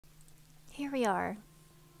Here we are.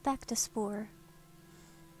 Back to Spore.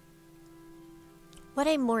 What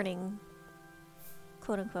a morning.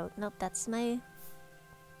 Quote unquote. Nope, that's my...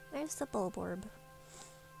 There's the Bulborb.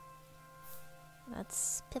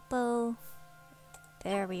 That's Pippo.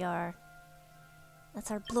 There we are. That's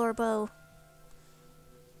our Blorbo.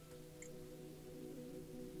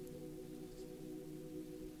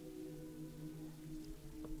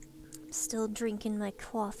 Still drinking my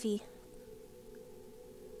coffee.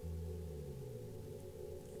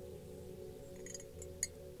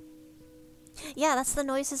 Yeah, that's the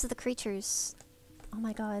noises of the creatures. Oh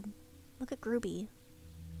my god. Look at Groovy.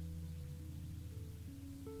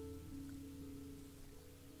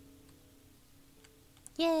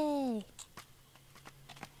 Yay!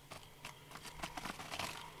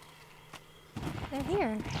 They're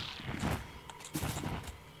here.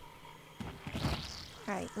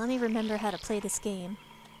 Alright, let me remember how to play this game.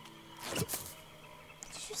 Did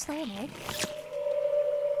you just lay an egg?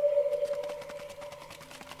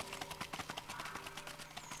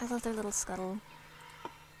 I love their little scuttle.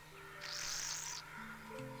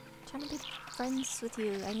 I'm trying to be friends with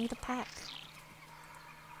you. I need a pack.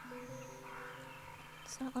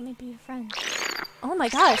 It's not let me be your friend. Oh my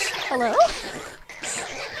gosh! Hello?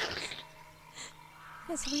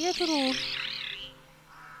 This weird little...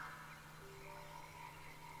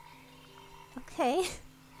 Okay.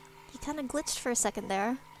 He kinda glitched for a second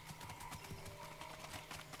there.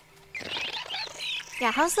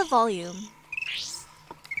 Yeah, how's the volume?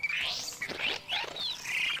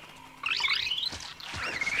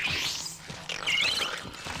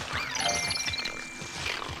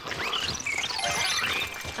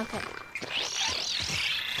 Okay.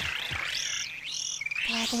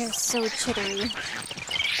 God, they're so chittery.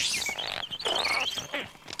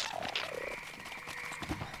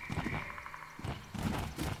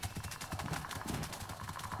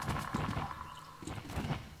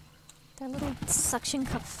 Their little suction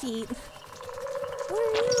cup feet. Who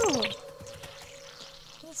are you?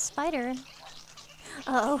 Hey, spider.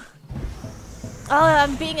 Uh-oh. Oh,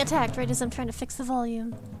 I'm being attacked right as I'm trying to fix the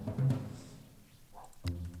volume.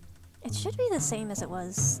 It should be the same as it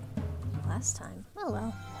was last time. Oh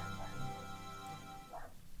well.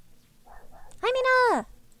 Hi, Mina!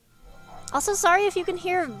 Also, sorry if you can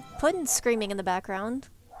hear Puddin screaming in the background.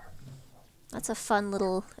 That's a fun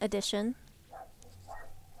little addition.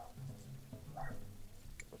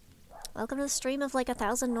 Welcome to the stream of like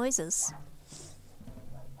 1,000 noises.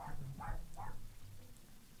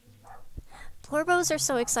 Blorbos are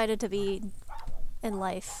so excited to be in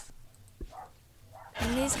life.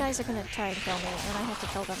 And these guys are gonna try and kill me, and I have to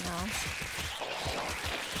kill them now.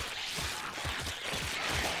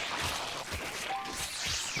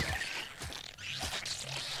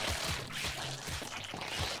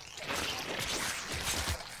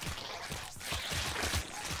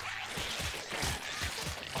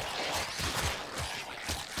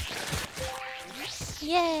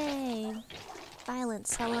 Yay!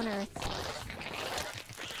 Violence, hell on earth.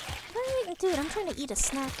 What? Dude, I'm trying to eat a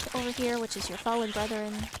snack over here, which is your fallen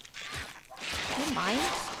brethren. Do you mind?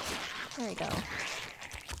 There we go.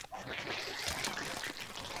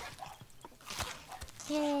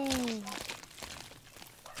 Yay!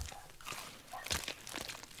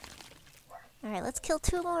 Alright, let's kill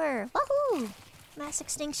 2 more! Woohoo! Mass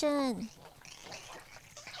extinction!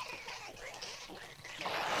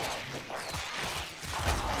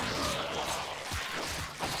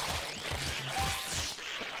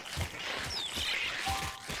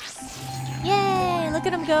 Yay! Look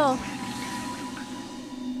at him go!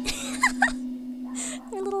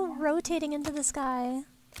 They're a little rotating into the sky.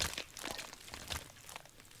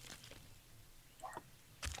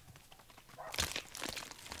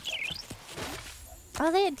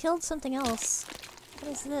 Oh, they had killed something else.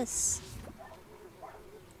 What is this?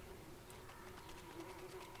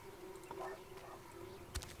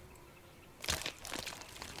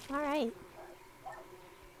 Alright.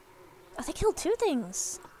 Oh, they killed 2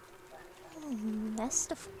 things!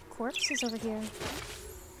 Nest of corpses over here.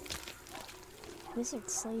 Wizard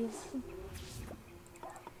slave.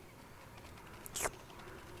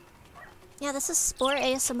 Yeah, this is Spore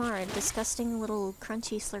ASMR, disgusting little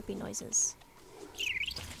crunchy slurpy noises.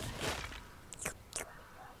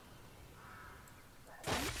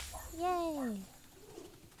 Yay!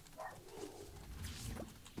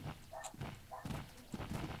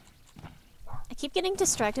 I keep getting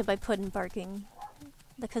distracted by Puddin barking.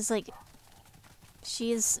 Because, like,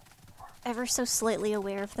 she is ever so slightly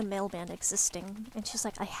aware of the mailman existing, and she's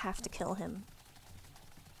like, I have to kill him.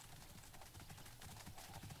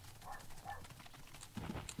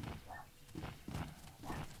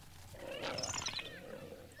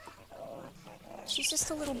 She's just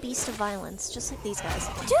a little beast of violence, just like these guys.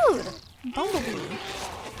 Dude! Bumblebee!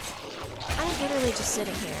 I'm literally just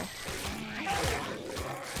sitting here.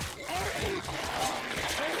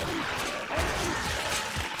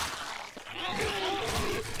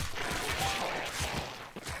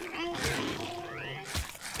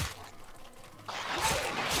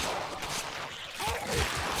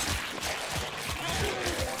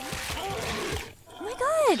 Oh my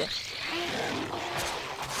god!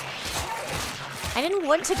 I didn't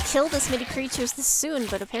want to kill this many creatures this soon,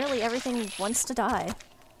 but apparently everything wants to die.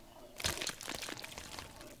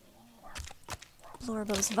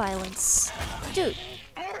 Blorbo's violence. Dude!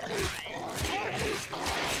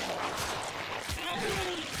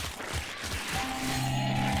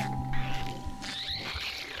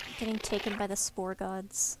 Getting taken by the spore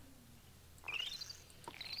gods.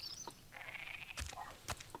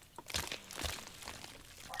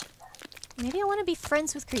 Maybe I want to be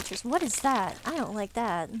friends with creatures. What is that? I don't like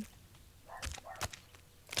that.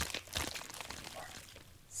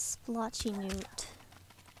 Splotchy newt.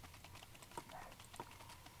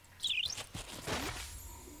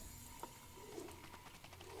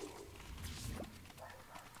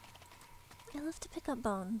 I love to pick up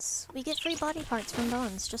bones. We get free body parts from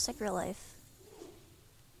bones, just like real life.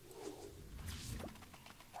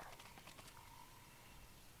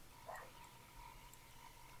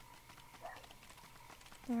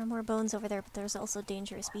 There are more bones over there, but there's also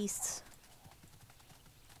dangerous beasts.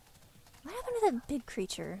 What happened to that big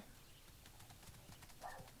creature?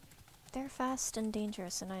 They're fast and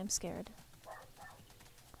dangerous, and I am scared.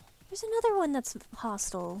 There's another one that's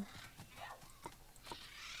hostile.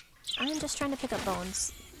 I'm just trying to pick up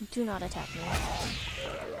bones. Do not attack me.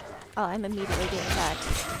 Oh, I'm immediately being attacked.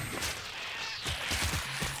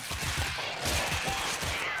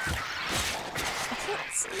 I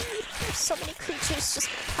can't see. There's so many creatures just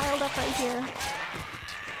piled up right here.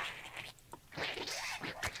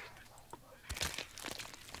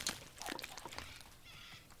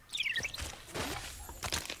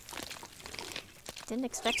 Didn't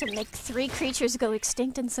expect to make 3 creatures go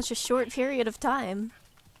extinct in such a short period of time.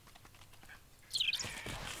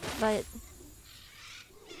 But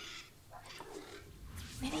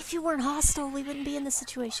maybe if you weren't hostile, we wouldn't be in this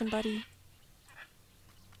situation, buddy.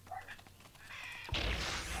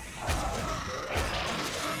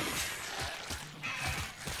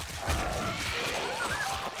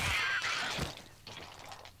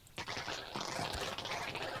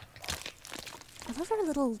 I love our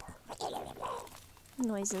little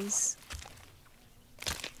noises.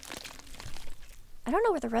 I don't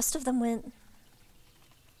know where the rest of them went.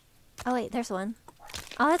 Oh wait, there's one.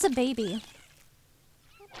 Oh, that's a baby.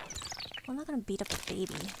 I'm not gonna beat up a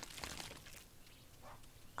baby.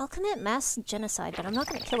 I'll commit mass genocide, but I'm not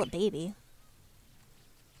gonna kill a baby.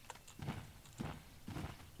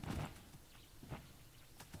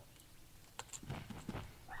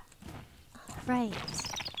 Right.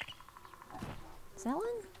 Is that one?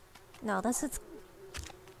 No, that's its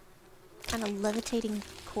kind of levitating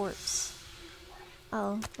corpse.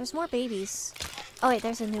 Oh, there's more babies. Oh wait,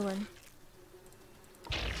 there's a new one.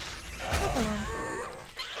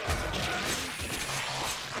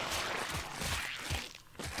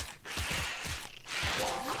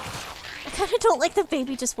 I kinda don't like the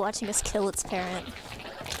baby just watching us kill its parent.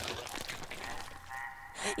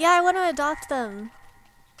 Yeah, I want to adopt them.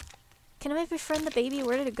 Can I befriend the baby?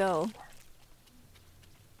 Where did it go?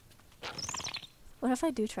 What if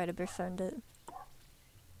I do try to befriend it?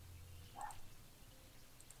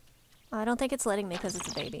 Oh, I don't think it's letting me because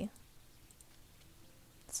it's a baby.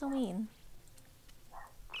 It's so mean.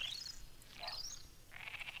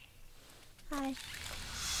 Hi.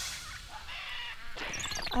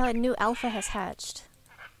 Oh, a new alpha has hatched.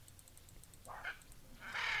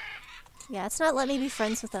 Yeah, it's not letting me be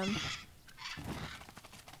friends with them.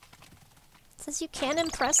 It says you can't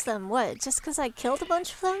impress them. What, just because I killed a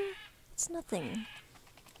bunch of them? It's nothing.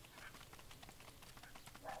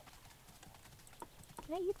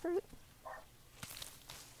 Can I eat fruit?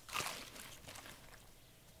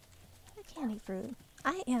 I can't eat fruit.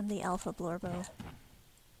 I am the alpha Blorbo.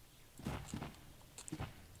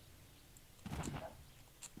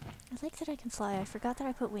 I like that I can fly. I forgot that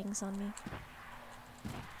I put wings on me.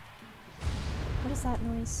 What is that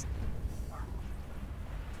noise?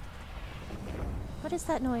 What is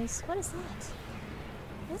that noise? What is that?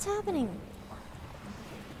 What's happening?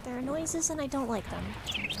 There are noises and I don't like them.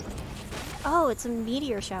 Oh, it's a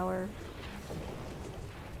meteor shower.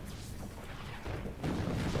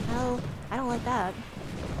 Hell, I don't like that.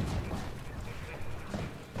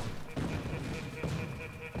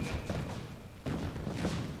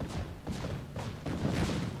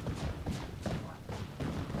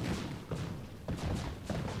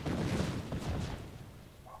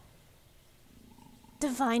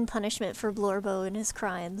 Divine punishment for Blorbo and his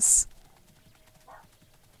crimes.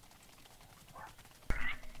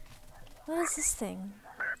 What is this thing?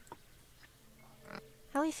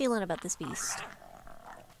 How are we feeling about this beast?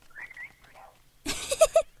 We're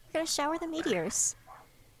gonna shower the meteors.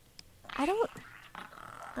 I don't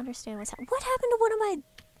understand what's happening. What happened to one of my...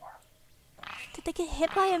 Did they get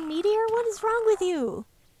hit by a meteor? What is wrong with you?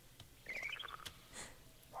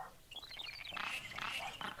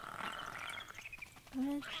 I'm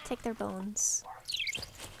gonna take their bones.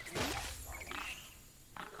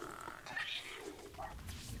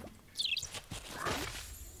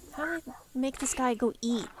 How do I make this guy go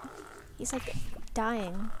eat? He's like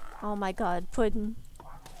dying. Oh my god, pudding.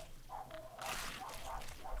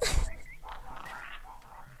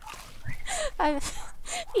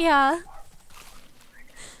 Yeah.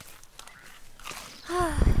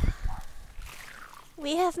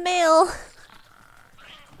 We have mail!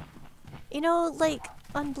 You know, like,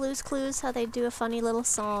 on Blue's Clues, how they do a funny little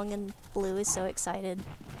song and Blue is so excited?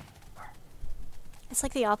 It's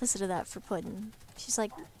like the opposite of that for Puddin'. She's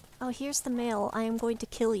like, oh, here's the mail. I am going to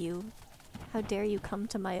kill you. How dare you come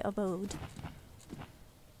to my abode?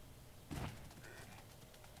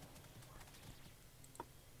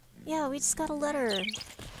 Yeah, we just got a letter.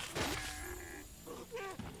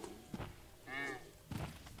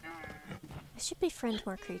 I should befriend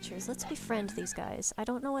more creatures. Let's befriend these guys. I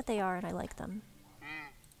don't know what they are and I like them.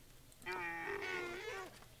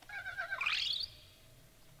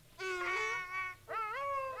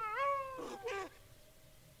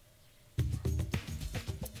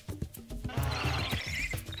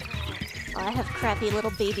 Oh, I have crappy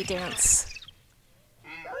little baby dance.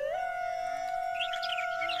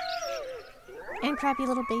 And crappy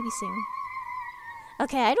little baby sing.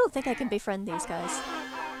 Okay, I don't think I can befriend these guys.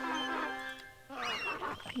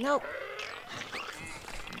 Nope.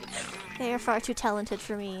 They are far too talented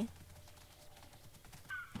for me.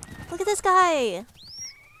 Look at this guy!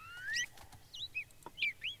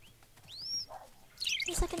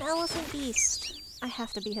 He's like an elephant beast. I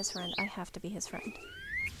have to be his friend. I have to be his friend.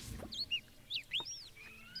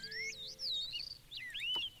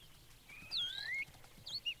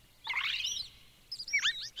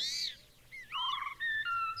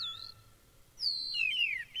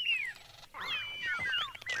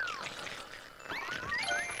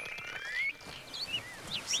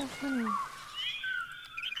 So funny.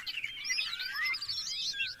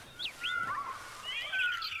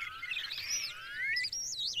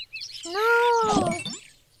 No!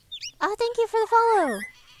 Oh, thank you for the follow!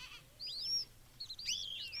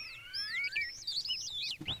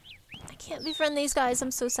 I can't befriend these guys, I'm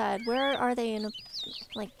so sad. Where are they in a...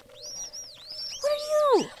 like... What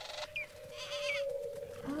are you?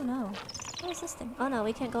 Oh no. What is this thing? Oh no,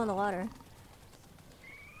 we can't go in the water.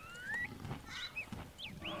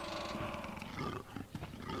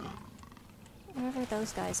 Wherever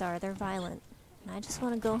those guys are, they're violent. And I just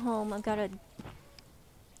want to go home. I've got to...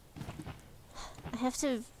 I have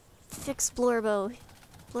to fix Blorbo.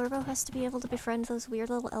 Blorbo has to be able to befriend those weird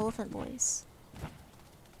little elephant boys.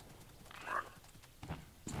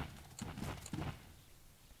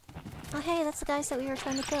 Oh hey, that's the guys that we were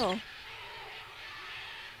trying to kill.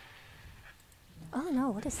 Oh no,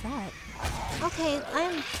 what is that? Okay,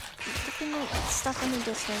 I'm looking at stuff in the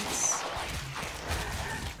distance.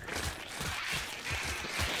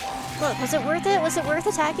 Look, was it worth it? Was it worth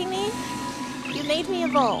attacking me? You made me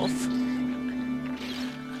evolve.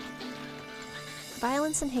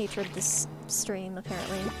 Violence and hatred this stream,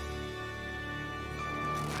 apparently.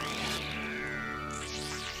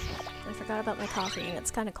 I forgot about my coffee. It's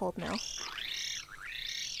kind of cold now.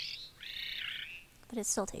 But it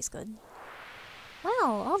still tastes good.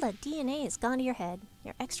 Wow, all the DNA is gone to your head.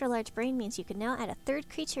 Your extra large brain means you can now add a third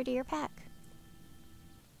creature to your pack.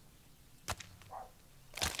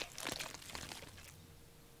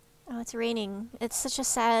 Oh, it's raining. It's such a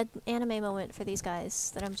sad anime moment for these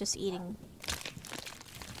guys that I'm just eating.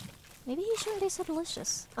 Maybe he shouldn't be so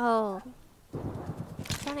delicious. Oh. I'm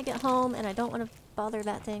trying to get home and I don't want to bother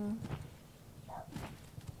that thing.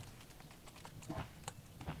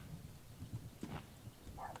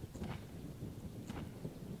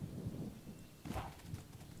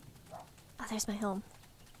 Oh, there's my home.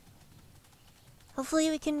 Hopefully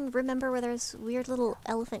we can remember where those weird little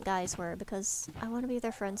elephant guys were, because I want to be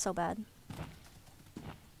their friend so bad.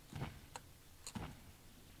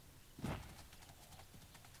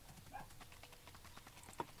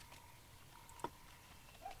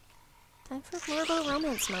 Time for Blorbo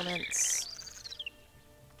romance moments.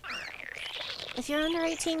 If you're under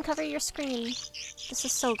 18, cover your screen. This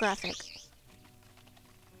is so graphic.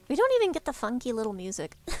 We don't even get the funky little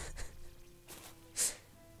music.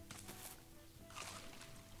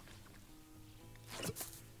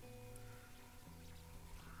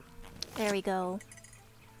 There we go.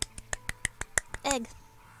 Egg.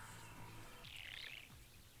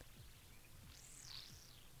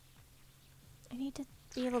 I need to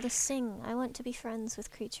be able to sing. I want to be friends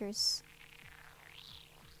with creatures.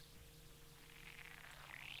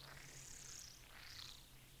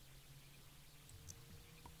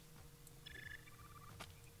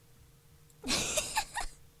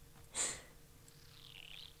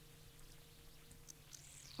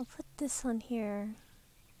 I'll put this on here.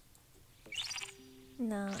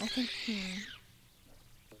 No, I think,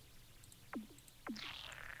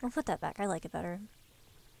 I'll put that back. I like it better.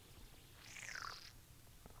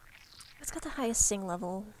 It's got the highest sing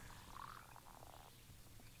level.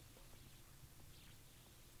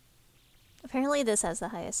 Apparently this has the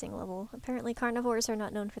highest sing level. Apparently carnivores are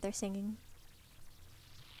not known for their singing.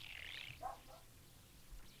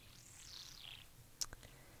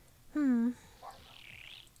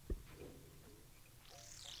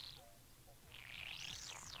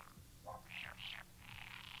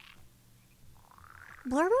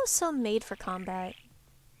 Blorbo's so made for combat.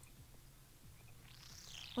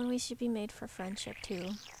 When we should be made for friendship, too.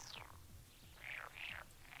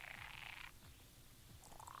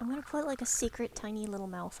 I'm gonna put, like, a secret tiny little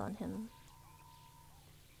mouth on him.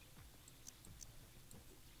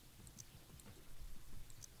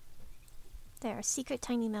 There, secret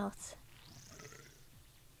tiny mouth.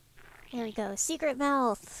 There we go, secret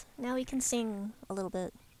mouth! Now we can sing a little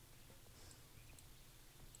bit.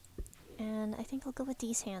 And I think I'll go with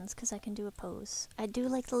these hands, because I can do a pose. I do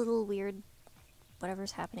like the little weird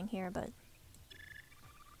whatever's happening here, but...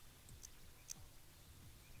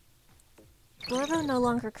 Blorbo no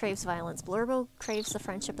longer craves violence. Blorbo craves the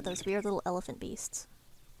friendship of those weird little elephant beasts.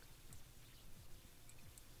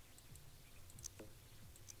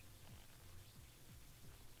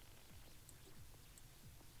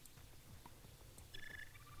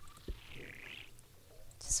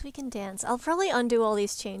 Just so we can dance. I'll probably undo all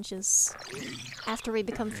these changes after we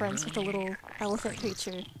become friends with the little elephant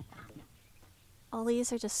creature. All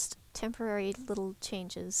these are just temporary little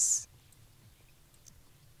changes.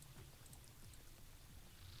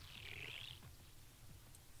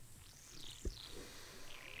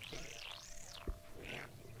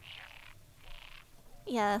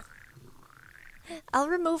 Yeah. I'll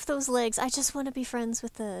remove those legs. I just want to be friends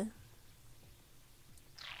with the...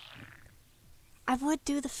 I would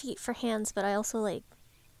do the feet for hands, but I also, like,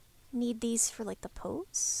 need these for, like, the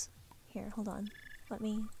pose. Here, hold on. Let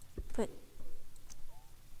me put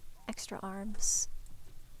extra arms.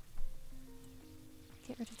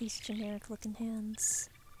 Get rid of these generic-looking hands.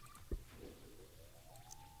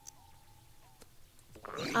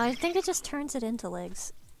 I think it just turns it into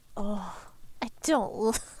legs. Oh, I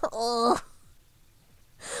don't... Oh.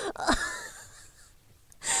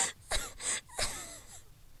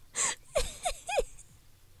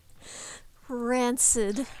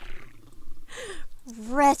 Rancid,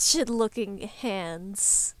 wretched-looking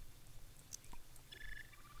hands.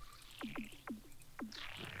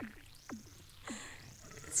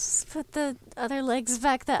 Let's just put the other legs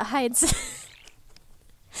back that hides.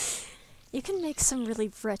 You can make some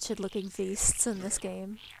really wretched-looking beasts in this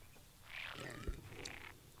game.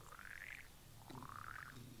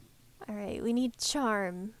 Alright, we need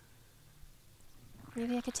charm.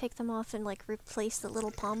 Maybe I could take them off and, like, replace the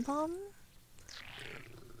little pom-pom?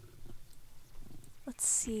 Let's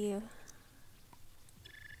see.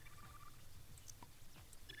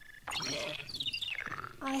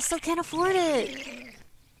 Oh, I still can't afford it!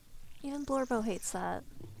 Even Blorbo hates that.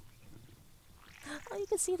 Oh, you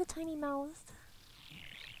can see the tiny mouth.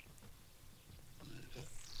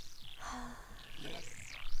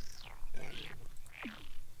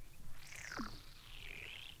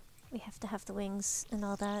 We have to have the wings and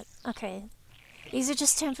all that. Okay. These are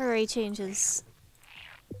just temporary changes.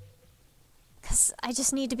 Because I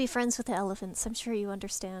just need to be friends with the elephants. I'm sure you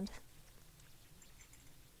understand.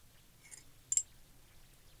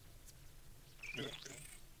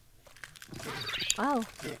 Wow.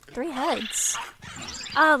 3 heads.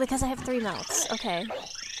 Oh, because I have 3 mouths. Okay.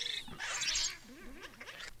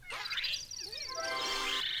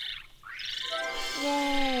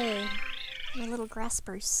 Yay! My little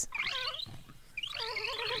graspers.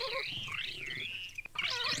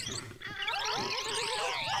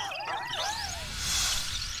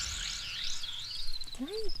 Can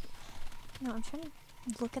I? No, I'm trying to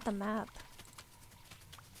look at the map.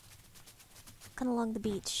 Looking along the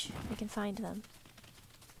beach. We can find them.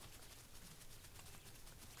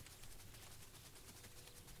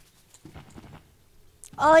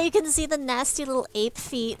 Oh, you can see the nasty little ape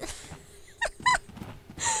feet.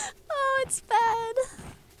 Oh, it's bad.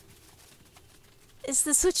 Is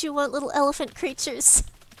this what you want, little elephant creatures?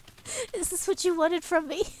 Is this what you wanted from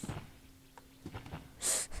me?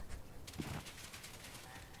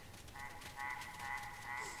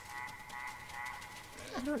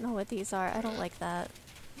 I don't know what these are. I don't like that.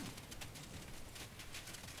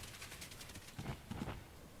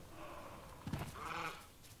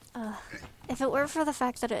 If it were for the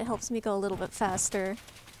fact that it helps me go a little bit faster.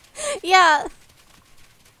 Yeah!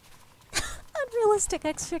 Unrealistic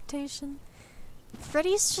expectation.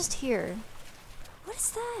 Freddy's just here. What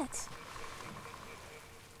is that?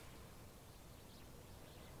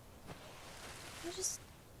 They're just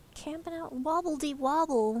camping out.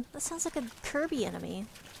 Wobble-dee-wobble. That sounds like a Kirby enemy.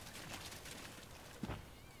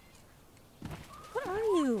 What are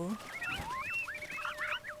you?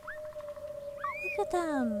 Look at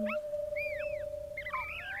them.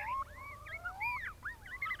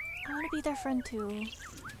 I want to be their friend too.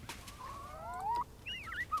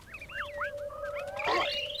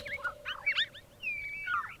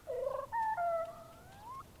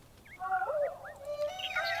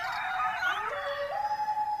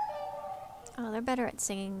 Oh, they're better at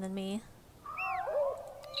singing than me.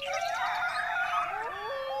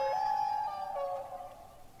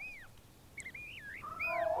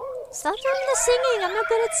 Stop doing the singing! I'm not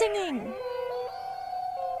good at singing!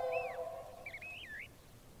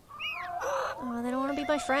 Oh, they don't want to be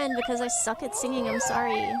my friend because I suck at singing. I'm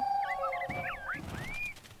sorry.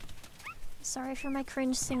 Sorry for my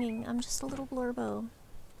cringe singing. I'm just a little Blorbo.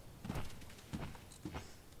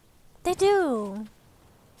 They do!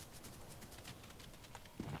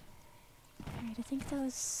 Alright, I think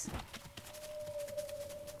those...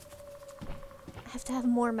 I have to have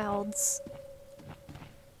more mouths.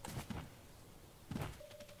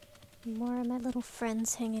 More of my little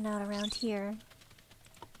friends hanging out around here.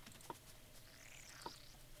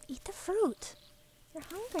 Eat the fruit! You're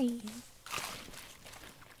hungry!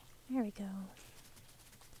 There we go.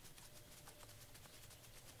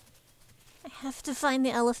 I have to find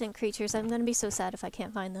the elephant creatures. I'm gonna be so sad if I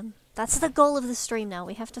can't find them. That's the goal of the stream now.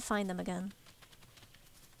 We have to find them again.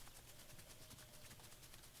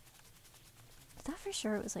 I thought for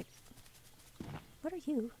sure it was like... What are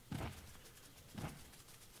you?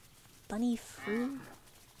 Bunny fruit?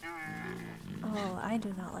 Oh, I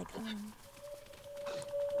do not like them.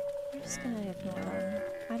 I'm just gonna ignore them.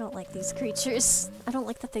 I don't like these creatures. I don't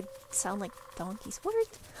like that they sound like donkeys. Why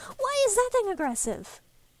is that thing aggressive?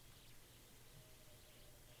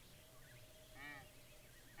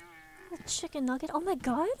 A chicken nugget? Oh my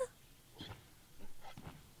god!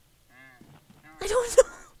 I don't know!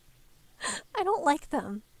 I don't like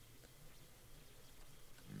them.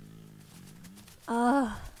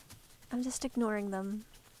 I'm just ignoring them.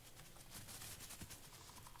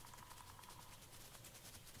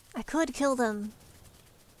 I could kill them.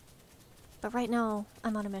 But right now,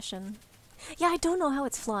 I'm on a mission. Yeah, I don't know how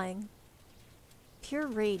it's flying. Pure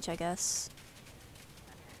rage, I guess.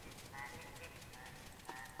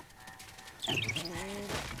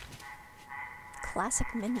 Classic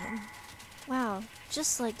minion. Wow,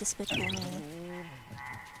 just like Despicable Me.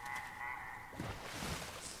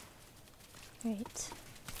 Right.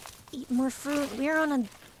 Eat more fruit. We are on a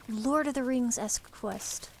Lord of the Rings-esque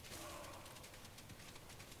quest.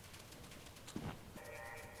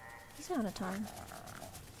 He's out of time.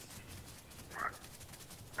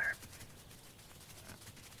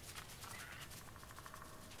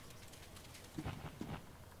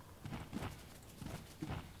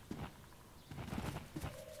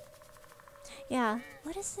 Yeah.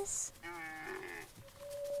 What is this?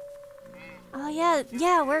 Oh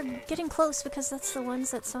yeah, we're getting close because that's the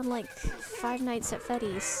ones that sound like Five Nights at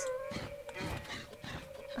Freddy's.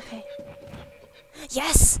 Okay.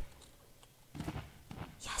 Yes!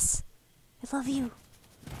 Yes! I love you!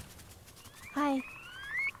 Hi.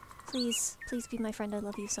 Please, please be my friend, I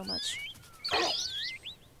love you so much.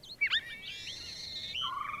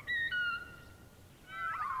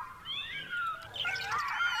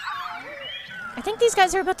 I think these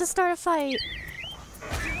guys are about to start a fight.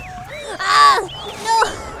 Ah! No!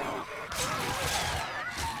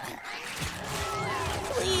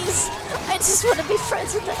 Please! I just want to be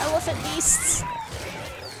friends with the elephant beasts.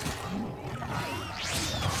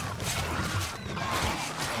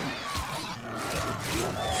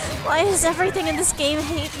 Why does everything in this game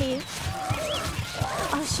hate me?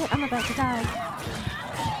 Oh shit, I'm about to die.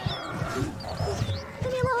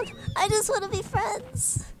 Leave me alone! I just want to be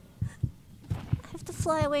friends! I have to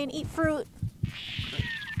fly away and eat fruit.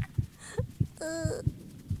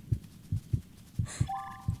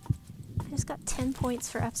 I just got 10 points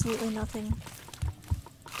for absolutely nothing.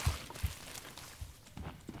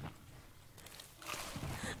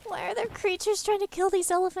 Why are there creatures trying to kill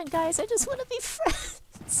these elephant guys. I just want to be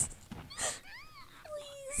friends.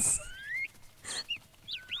 Please.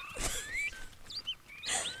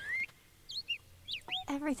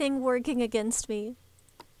 Everything working against me.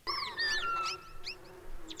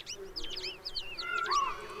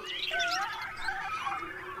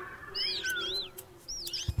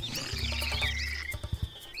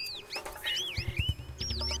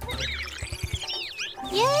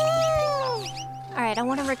 Alright, I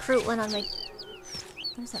want to recruit one on my...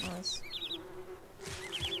 What is that noise?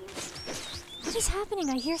 What is happening?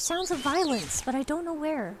 I hear sounds of violence, but I don't know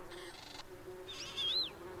where.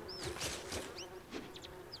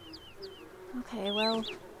 Okay, well,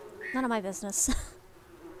 none of my business.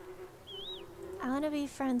 I want to be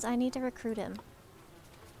friends. I need to recruit him.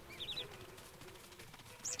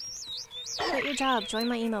 Quit your job. Join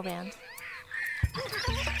my emo band.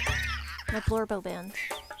 My Blorbo band.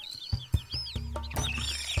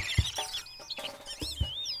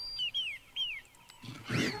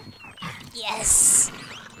 Yes!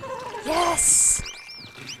 Yes!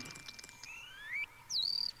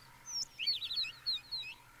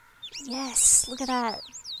 Yes! Look at that.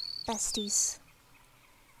 Besties.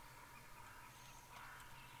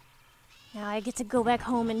 Now I get to go back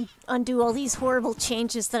home and undo all these horrible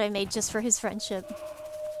changes that I made just for his friendship.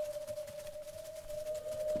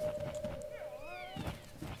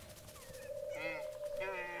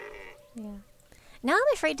 Yeah. Now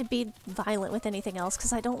I'm afraid to be violent with anything else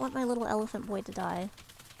because I don't want my little elephant boy to die.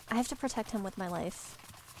 I have to protect him with my life.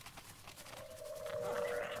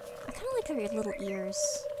 I kind of like their little ears.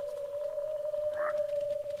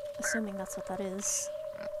 Assuming that's what that is.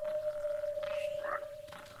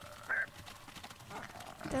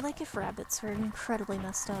 They're like if rabbits were incredibly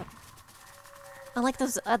messed up. Unlike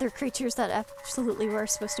those other creatures that absolutely were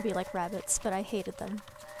supposed to be like rabbits, but I hated them.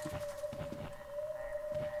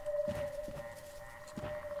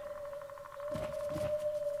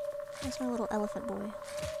 There's my little elephant boy.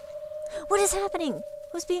 What is happening?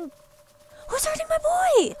 Who's hurting my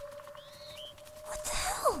boy? What the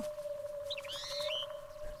hell?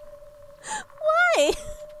 Why?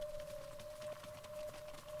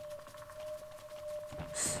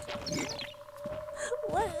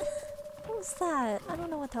 What was that? I don't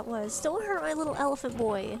know what that was. Don't hurt my little elephant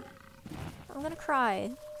boy. I'm gonna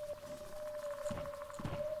cry.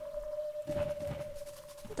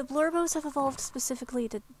 The Blorbos have evolved specifically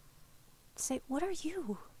to say, what are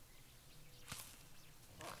you?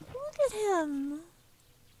 Look at him!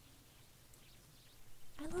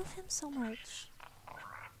 I love him so much.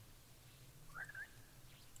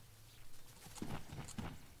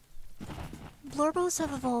 Blorbos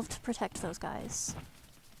have evolved to protect those guys.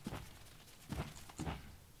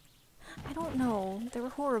 I don't know. They were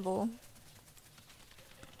horrible.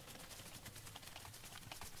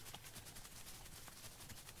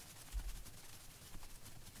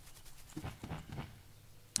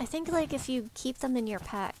 I think, like, if you keep them in your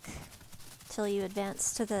pack till you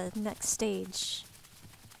advance to the next stage,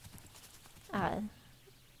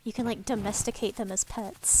 you can, like, domesticate them as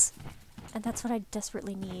pets. And that's what I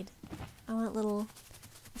desperately need. I want little...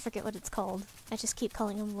 I forget what it's called. I just keep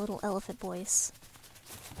calling them little elephant boys.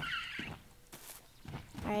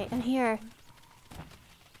 Alright, I'm here.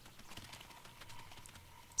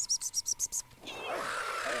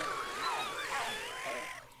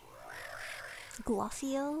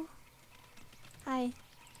 Gloffio? Hi.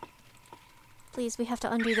 Please, we have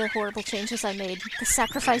to undo the horrible changes I made. The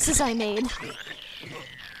sacrifices I made.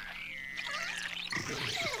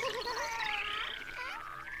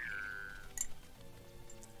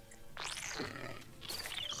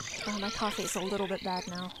 Oh, my coffee's a little bit bad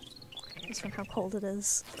now. Just from how cold it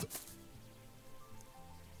is.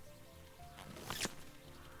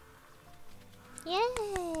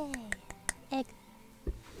 Yay! Egg.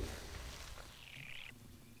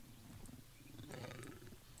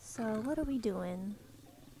 So, what are we doing?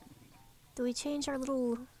 Do we change our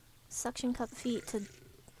little suction cup feet to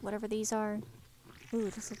whatever these are? Ooh,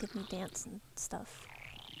 this will give me dance and stuff.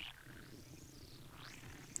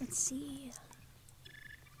 Let's see.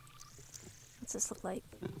 What's this look like?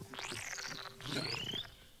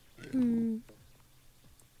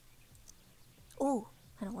 Oh,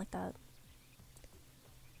 I don't like that.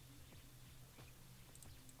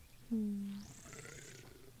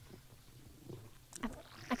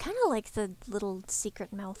 I kind of like the little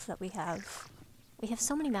secret mouth that we have. We have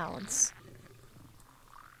so many mouths.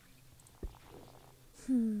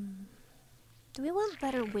 Do we want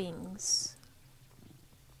better wings?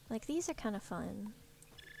 Like, these are kind of fun.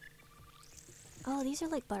 Oh, these are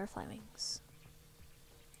like butterfly wings.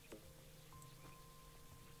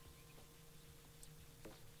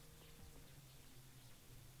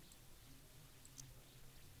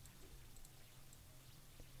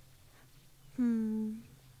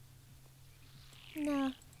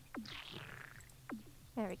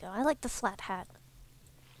 go. I like the flat hat.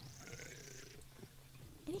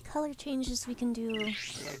 Any color changes we can do?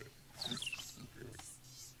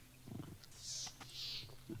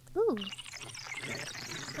 Ooh.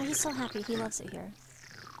 Oh, he's so happy. He loves it here.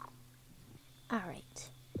 Alright.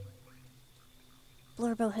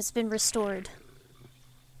 Blorbo has been restored.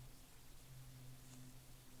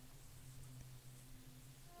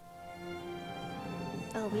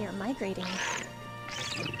 Oh, we are migrating.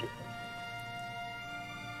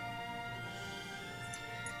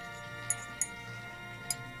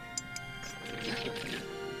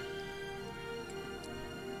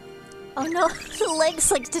 Oh no, the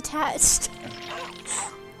leg's like detached.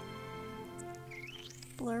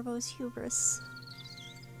 Blorbo's hubris.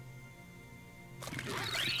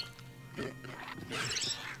 Look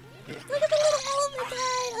at the little elephant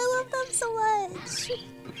guy! I love them so much!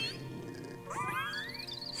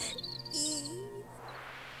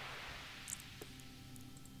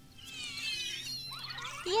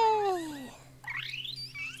 Yay!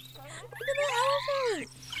 Look at the elephant!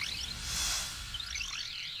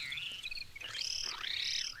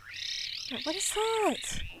 What is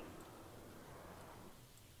that?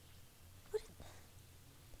 What?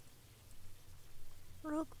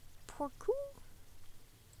 Rogue porku?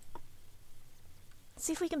 Let's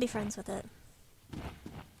see if we can be friends with it.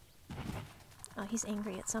 Oh, he's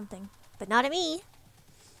angry at something. But not at me!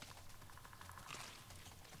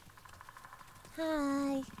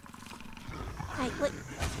 Hi. Hi, wait.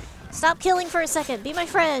 Stop killing for a second. Be my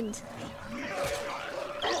friend.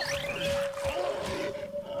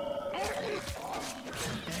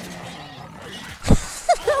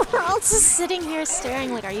 We're all just sitting here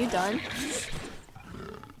staring like, are you done?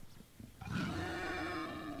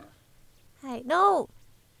 Hey, no!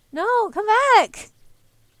 No, come back!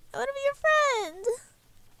 I want to be your friend!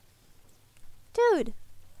 Dude!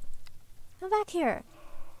 Come back here.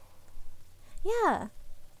 Yeah.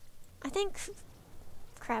 I think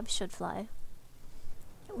crabs should fly.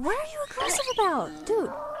 What are you aggressive about?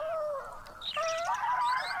 Dude.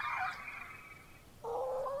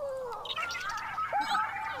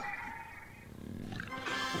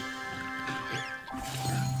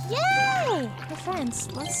 Yay! We're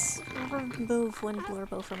friends. Let's remove one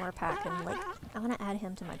Blorbo from our pack and like, I want to add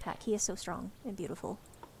him to my pack. He is so strong and beautiful.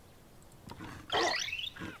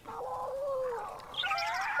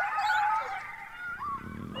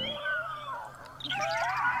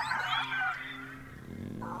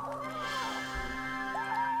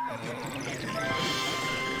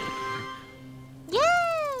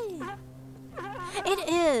 Yay! It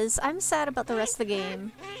is. I'm sad about the rest of the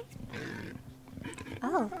game.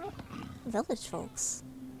 Oh, village folks.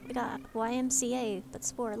 We got YMCA, but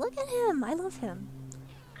Spore. Look at him! I love him.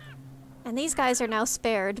 And these guys are now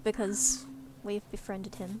spared because we've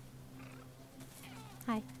befriended him.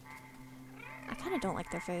 Hi. I kind of don't like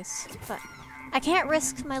their face, but I can't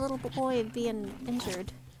risk my little boy being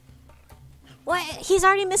injured. What? He's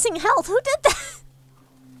already missing health! Who did that?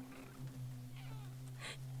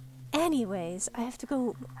 Anyways, I have to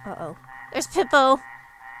go... Uh-oh. There's Pippo!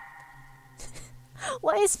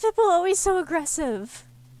 Why is Pippo always so aggressive?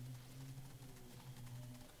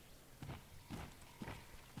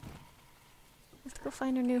 I have to go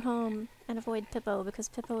find her new home and avoid Pippo because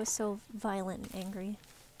Pippo is so violent and angry.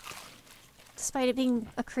 Despite it being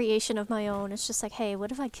a creation of my own, it's just like, hey,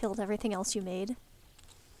 what if I killed everything else you made?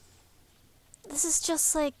 This is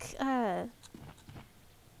just like, I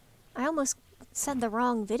almost said the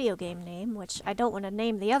wrong video game name, which I don't want to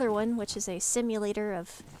name the other one, which is a simulator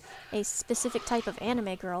of a specific type of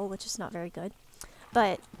anime girl, which is not very good.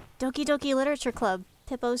 But Doki Doki Literature Club,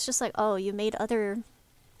 Pippo's just like, oh, you made other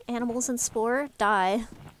animals in Spore? Die.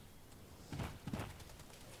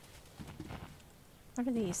 What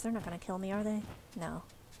are these? They're not gonna kill me, are they? No.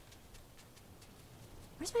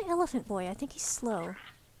 Where's my elephant boy? I think he's slow.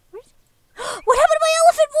 Where's... What happened to my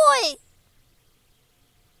elephant boy?!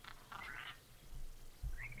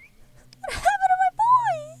 What happened to my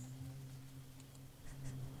boy?!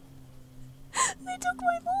 They took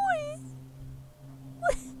my boy!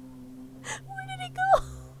 Where did he go?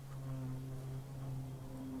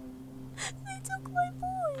 They took my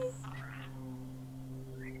boy!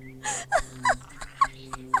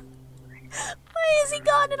 Why is he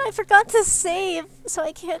gone and I forgot to save, so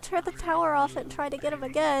I can't turn the power off and try to get him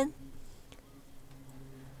again?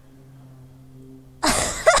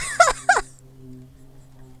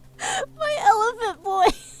 My elephant boy!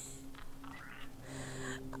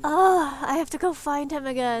 Oh, I have to go find him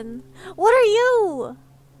again. What are you?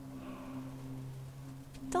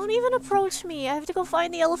 Don't even approach me. I have to go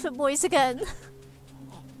find the elephant boys again.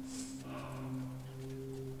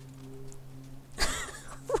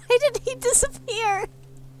 Where Why did he disappear?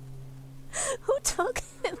 Who took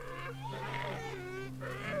him?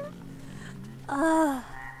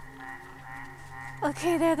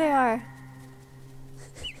 Okay, there they are.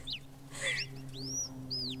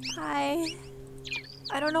 Hi.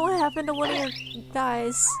 I don't know what happened to one of your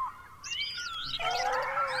guys.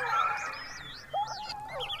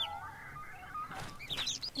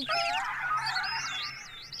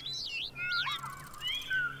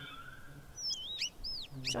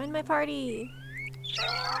 Join my party.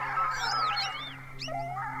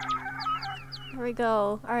 Here we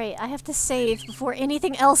go. Alright, I have to save before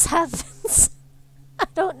anything else happens. I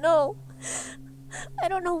don't know. I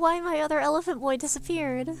don't know why my other elephant boy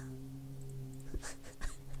disappeared.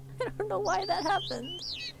 I don't know why that happened.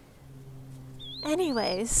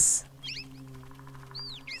 Anyways.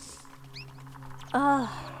 I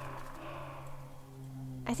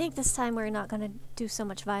think this time we're not gonna do so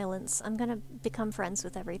much violence. I'm gonna become friends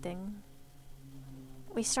with everything.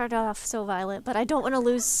 We started off so violent, but I don't want to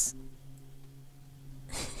lose...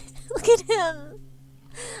 Look at him!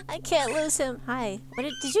 I can't lose him. Hi. What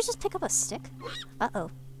did you just pick up a stick? Uh-oh.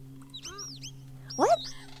 What?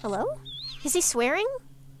 Hello? Is he swearing?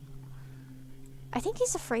 I think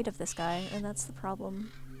he's afraid of this guy, and that's the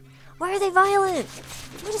problem. Why are they violent?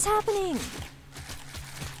 What is happening?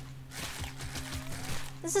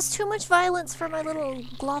 This is too much violence for my little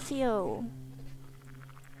Gloffio.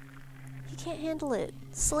 He can't handle it.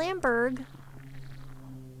 Slamberg.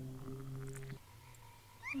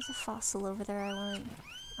 There's a fossil over there I want.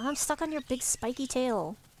 Oh, I'm stuck on your big spiky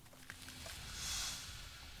tail.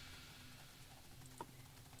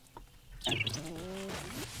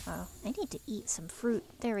 Oh, I need to eat some fruit.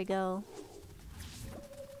 There we go.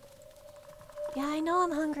 Yeah, I know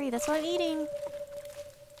I'm hungry. That's why I'm eating.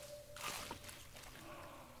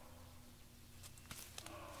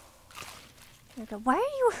 There we go. Why are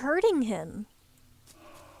you hurting him?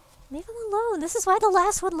 Leave him alone. This is why the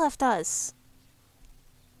last one left us.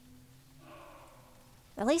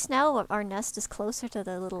 At least now our nest is closer to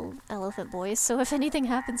the little elephant boys, so if anything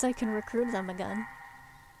happens I can recruit them again.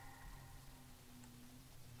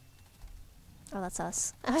 Oh, that's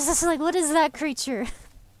us. I was just like, what is that creature?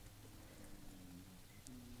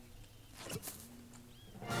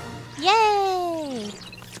 Yay!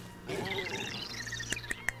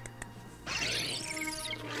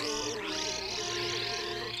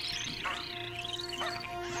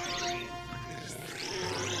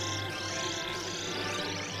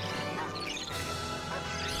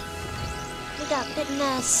 We got big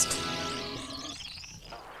nest.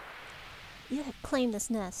 You have claimed this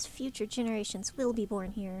nest. Future generations will be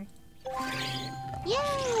born here.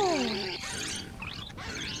 Yay!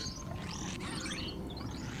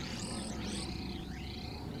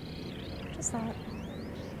 What is that?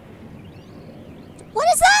 What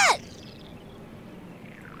is that?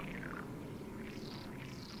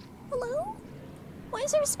 Hello? Why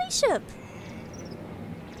is there a spaceship?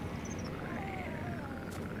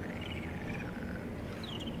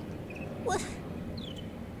 What?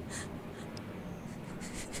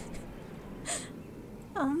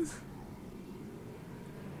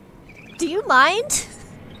 Do you mind?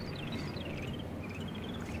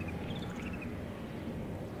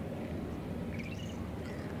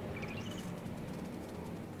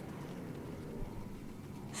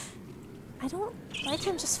 I don't like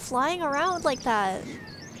him just flying around like that.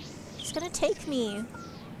 He's gonna take me.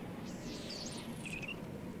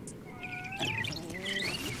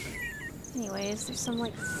 Anyways, there's some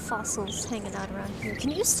like fossils hanging out around here.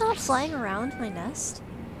 Can you stop flying around my nest?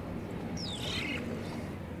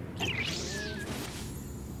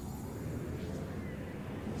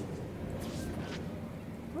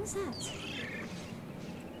 What was that?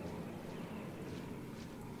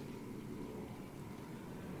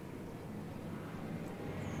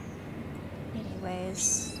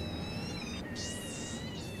 Anyways.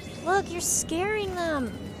 Look, you're scaring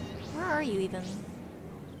them! Where are you even?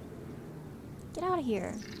 Get out of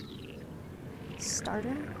here.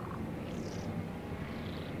 Starter?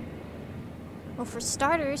 Well, for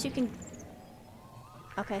starters, you can...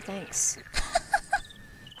 Okay, thanks.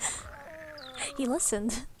 He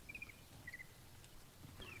listened.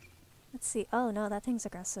 Let's see. Oh, no, that thing's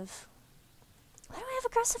aggressive. Why do I have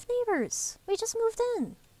aggressive neighbors? We just moved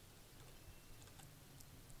in.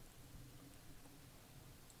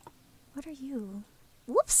 What are you?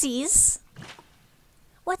 Whoopsies!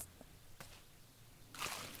 What?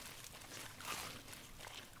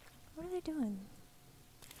 What are they doing?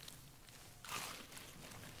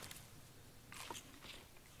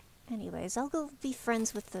 Anyways, I'll go be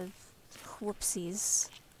friends with the whoopsies.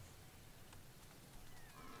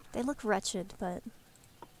 They look wretched, but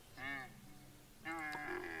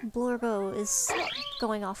Blorbo is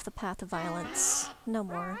going off the path of violence. No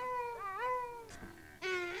more.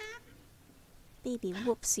 Baby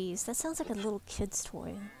whoopsies. That sounds like a little kid's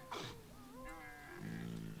toy.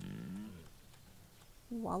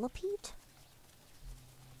 Wallopede?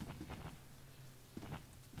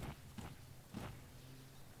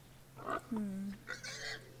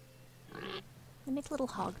 They make little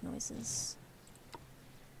hog noises.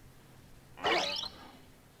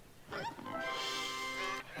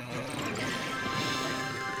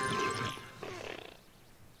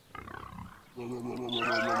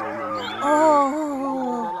 Oh!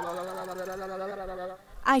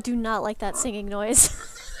 I do not like that singing noise.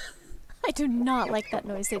 I do not like that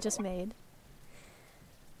noise they just made.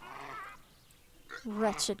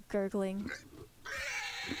 Wretched gurgling.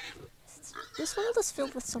 This world is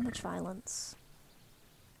filled with so much violence.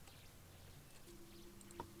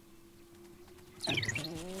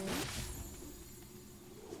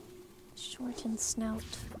 Shortened snout.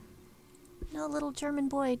 No, little German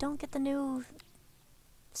boy, don't get the new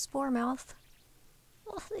Spore mouth.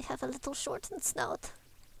 Oh, they have a little shortened snout.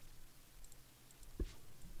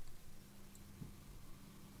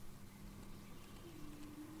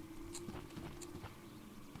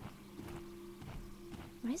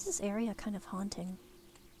 Why is this area kind of haunting?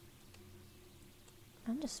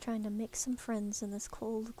 I'm just trying to make some friends in this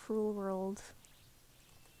cold, cruel world.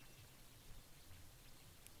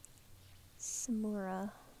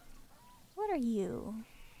 Samura. What are you?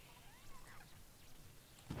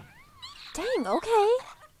 Dang, okay!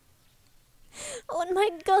 Oh my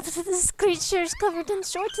god, this creature is covered in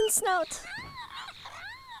shortened snout!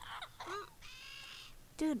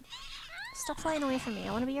 Dude, stop flying away from me.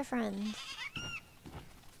 I want to be your friend.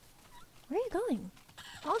 Where are you going?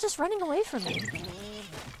 All just running away from me.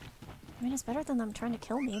 I mean, it's better than them trying to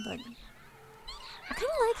kill me, but I kind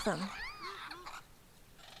of like them.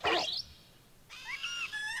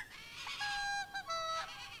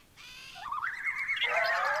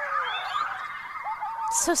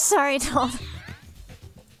 So sorry, doll.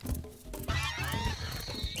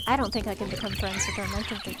 I don't think I can become friends with them. I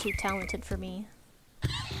think they're too talented for me.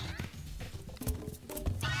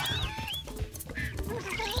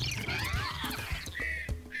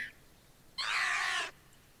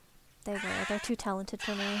 They're too talented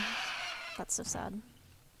for me. That's so sad.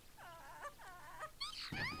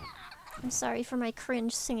 I'm sorry for my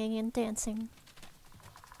cringe singing and dancing.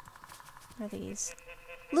 What are these?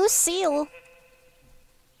 Lucille!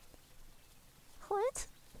 What?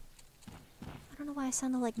 I don't know why I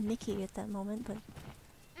sounded like Mickey at that moment, but...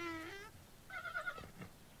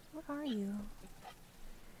 What are you?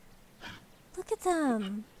 Look at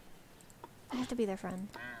them! I have to be their friend.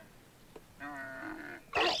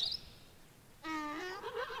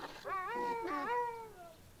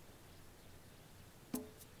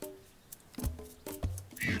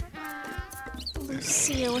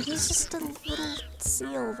 Lucille, he's just a little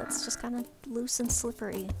seal that's just kind of loose and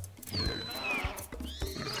slippery.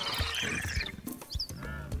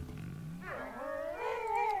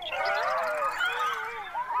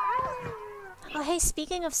 Oh hey,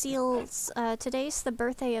 speaking of seals, today's the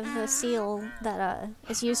birthday of the seal that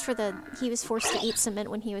is used for the "he was forced to eat cement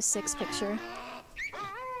when he was 6" picture.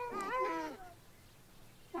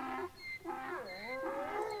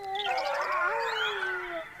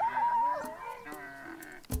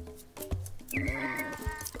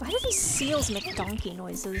 Why do these seals make donkey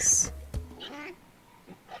noises?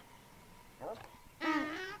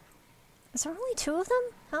 Is there only 2 of them?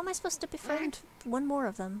 How am I supposed to befriend one more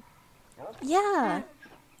of them? Yeah!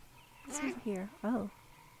 It's over here. Oh.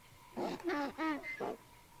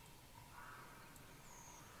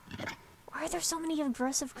 Why are there so many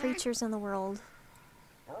aggressive creatures in the world?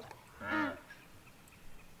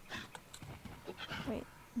 Wait,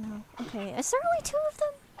 no. Okay, is there only 2 of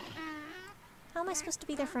them? How am I supposed to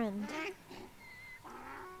be their friend?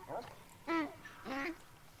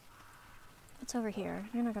 What's over here?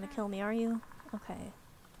 You're not gonna kill me, are you? Okay.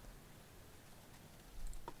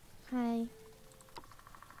 Hi.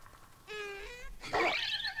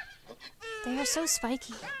 They are so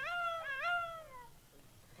spiky.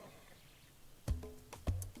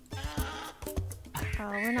 Oh,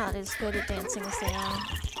 we're not as good at dancing as they are.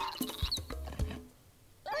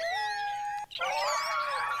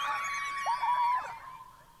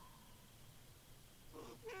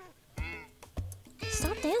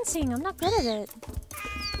 Stop dancing! I'm not good at it.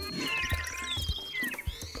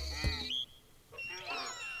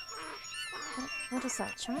 What is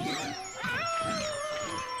that? Charm?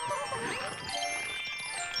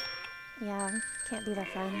 Yeah, can't be their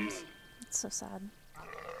friend. It's so sad.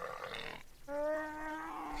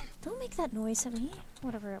 Don't make that noise at me,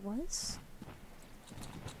 whatever it was.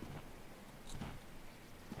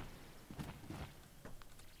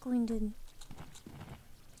 Going to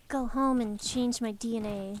go home and change my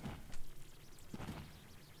DNA.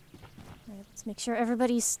 Alright, let's make sure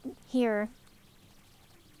everybody's here.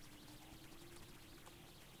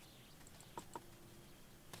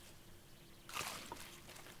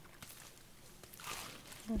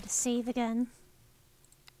 I'm going to save again.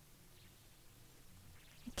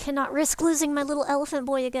 I cannot risk losing my little elephant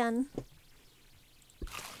boy again.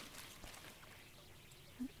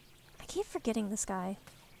 I keep forgetting this guy.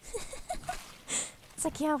 It's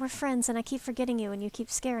like, yeah, we're friends, and I keep forgetting you, and you keep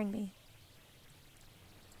scaring me.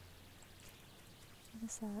 What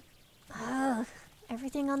is that? Ugh.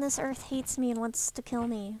 Everything on this earth hates me and wants to kill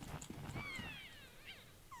me.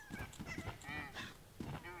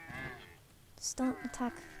 Just don't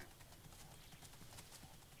attack.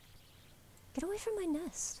 Get away from my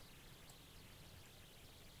nest.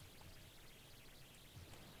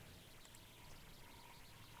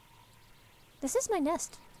 This is my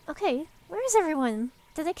nest. Okay, where is everyone?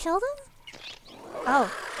 Did they kill them?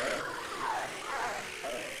 Oh.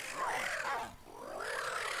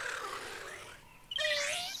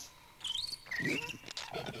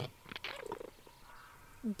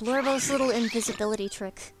 Blorbo's little invisibility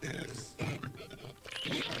trick.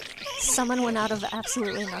 Summon one out of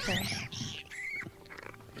absolutely nothing.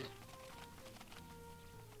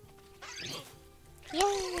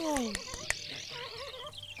 Yay!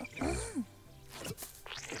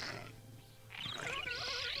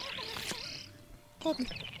 Egg.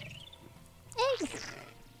 Egg!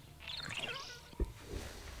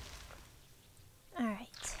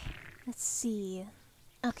 Alright. Let's see.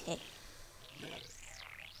 Okay.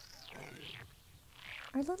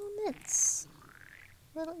 Our little mitts.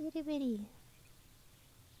 Little itty bitty.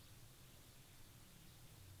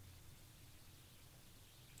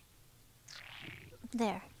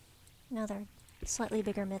 There. Now they're slightly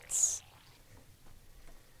bigger mitts.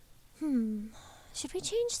 Should we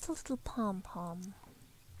change the little pom-pom?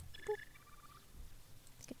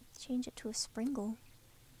 Change it to a springle.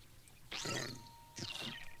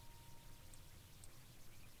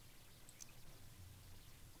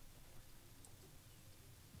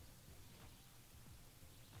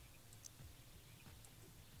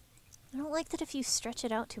 I don't like that if you stretch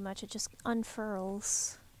it out too much, it just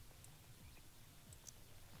unfurls.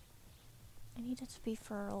 I need it to be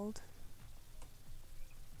furled.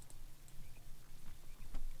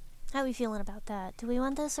 How are we feeling about that? Do we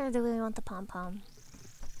want this or do we want the pom-pom?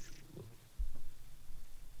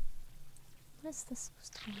 What is this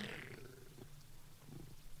supposed to be?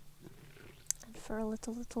 Unfurl it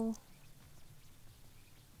a little.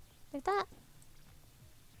 Like that.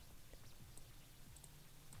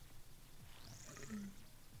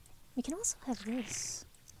 We can also have this.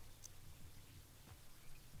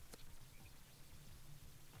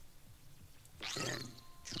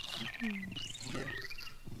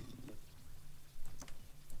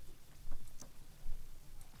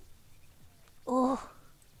 Oh.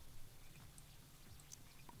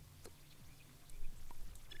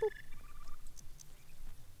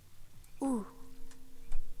 Ooh.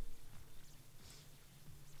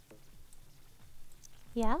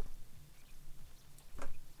 Yeah?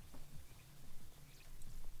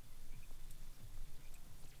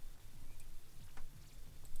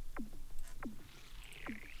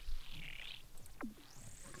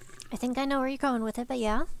 I think I know where you're going with it, but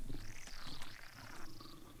yeah.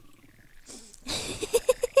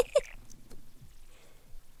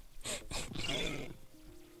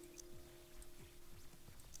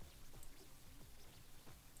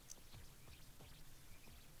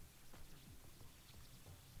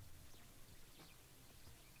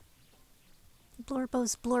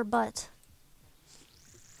 Blorbo's blor butt.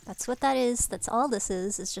 That's what that is. That's all this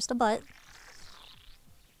is. It's just a butt.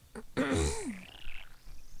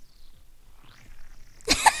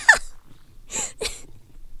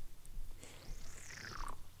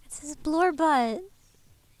 It's his blor butt.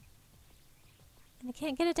 And I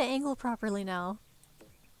can't get it to angle properly now.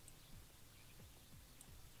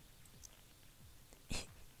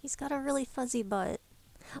 He's got a really fuzzy butt.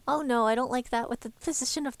 Oh no, I don't like that with the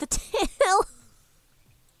position of the tail.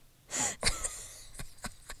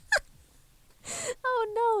 Oh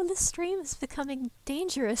no, this stream is becoming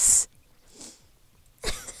dangerous.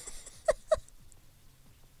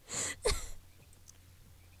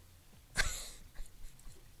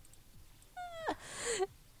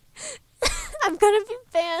 I'm gonna be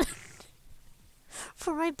banned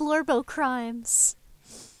for my Blorbo crimes.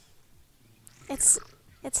 It's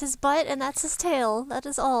his butt and that's his tail. That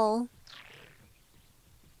is all.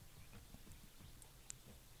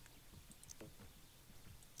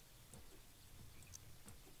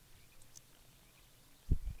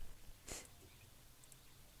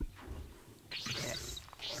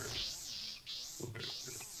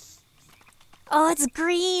 Oh, it's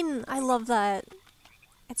green! I love that.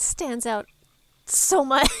 It stands out so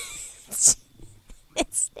much.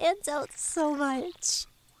 It stands out so much.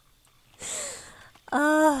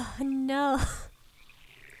 Oh, no.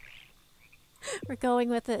 We're going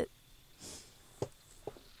with it.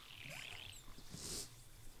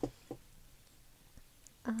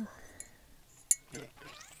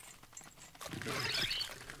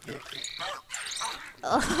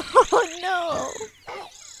 Oh, no.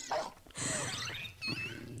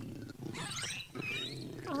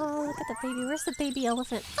 Oh, look at the baby. Where's the baby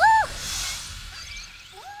elephant? Oh!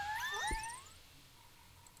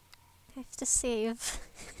 I have to save.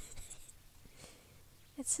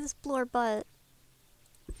 It's his blur butt.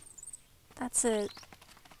 That's it.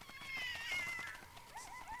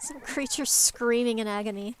 Some creature screaming in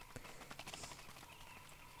agony.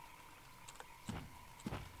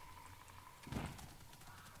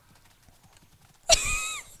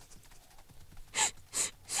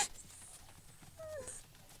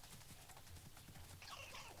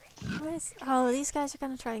 What is— oh, these guys are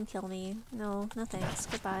gonna try and kill me. No, no thanks.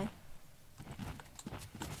 Goodbye.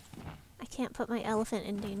 I can't put my elephant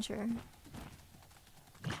in danger.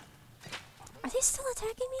 Are they still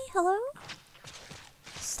attacking me? Hello?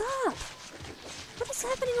 Stop! What is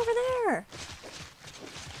happening over there?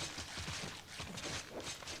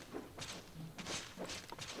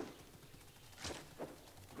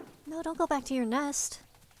 No, don't go back to your nest.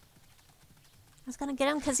 I was gonna get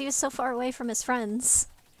him because he was so far away from his friends.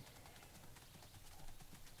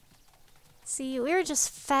 See, we're just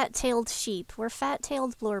fat-tailed sheep. We're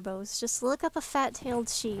fat-tailed Blorbos. Just look up a fat-tailed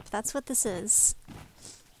sheep. That's what this is.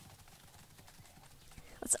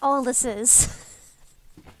 That's all this is.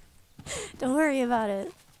 Don't worry about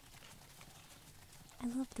it. I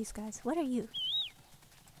love these guys. What are you?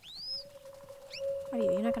 What are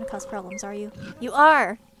you? You're not gonna cause problems, are you? You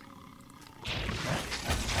are!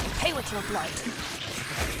 Pay with your blood.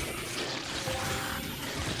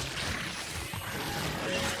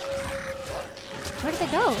 Where did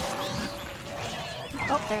they go?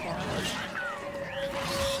 Oh, they're down.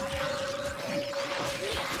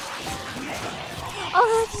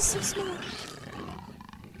 Oh, he's so small.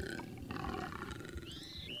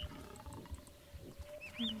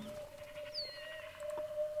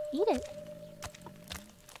 Eat it.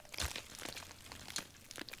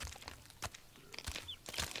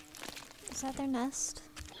 Is that their nest?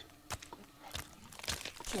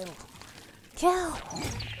 Kill. Kill!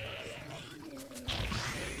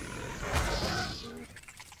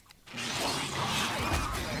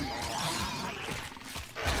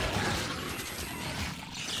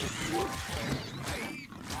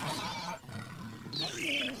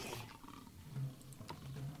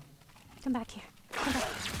 Come back here. Come back.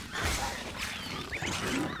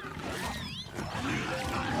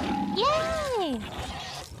 Yay!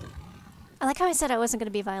 I like how I said I wasn't going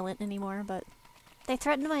to be violent anymore, but they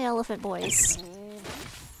threatened my elephant boys.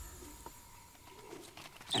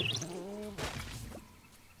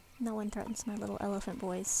 No one threatens my little elephant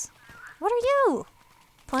boys. What are you?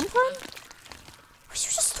 Pun Pun? What did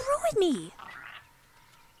you just throw at me?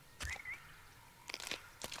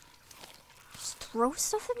 Just throw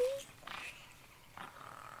stuff at me?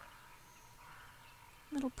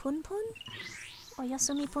 Little Pun Pun? Oh,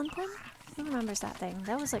 Yasumi Pun Pun? Who remembers that thing?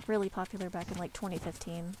 That was like really popular back in like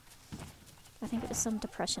 2015. I think it was some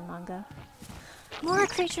depression manga. More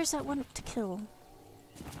creatures that want to kill.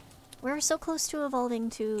 We're so close to evolving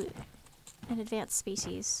to an advanced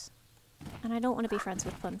species. And I don't want to be friends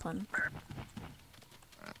with Pun Pun.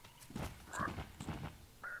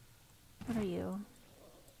 What are you?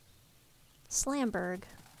 Slamberg.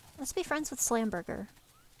 Let's be friends with Slamburger.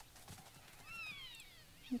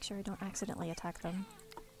 Make sure I don't accidentally attack them.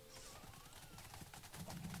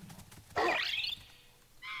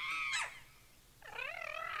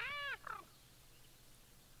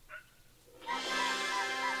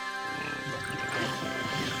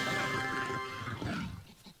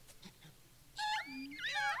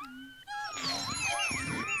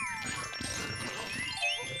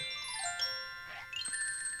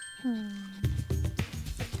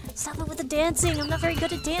 Stop it with the dancing! I'm not very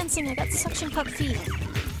good at dancing! I got suction cup feet!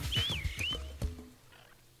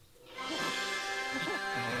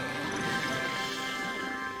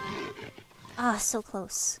 Ah, so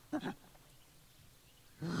close.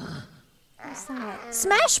 What's that?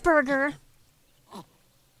 Smash Burger!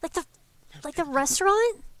 Like the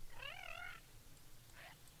restaurant?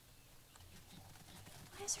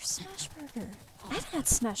 Why is there Smash Burger? I haven't had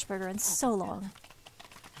Smash Burger in so long.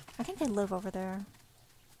 I think they live over there.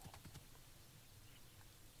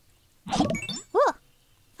 Whoa!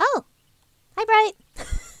 Oh! Hi, Bright!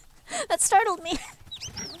 That's That startled me.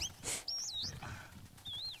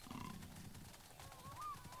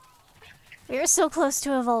 We are so close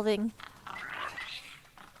to evolving.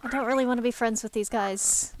 I don't really want to be friends with these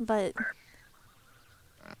guys, but...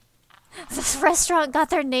 This restaurant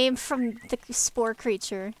got their name from the spore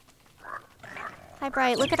creature. Hi,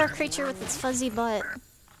 Bright. Look at our creature with its fuzzy butt.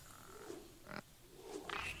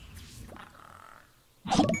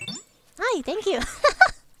 Hi, thank you.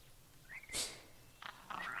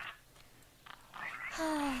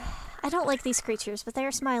 I don't like these creatures, but they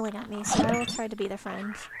are smiling at me, so I will try to be their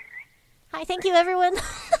friend. Hi, thank you, everyone.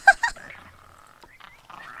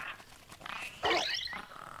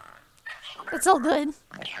 It's all good.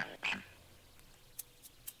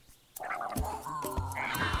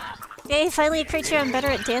 Yay, finally a creature I'm better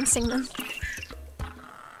at dancing than.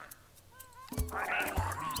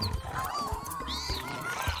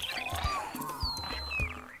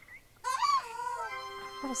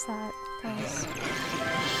 What is that? Guys?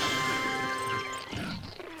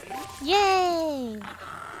 Yay!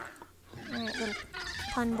 Alright, little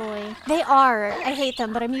pun boy. They are! I hate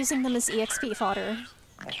them, but I'm using them as EXP fodder.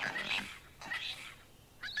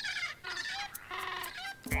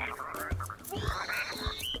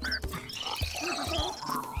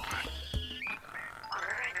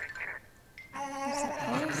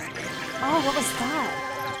 Oh, what was that?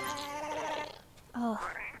 Oh,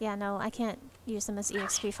 yeah, no, I can't use them as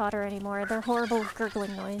EXP fodder anymore. They're horrible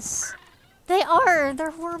gurgling noise. They are!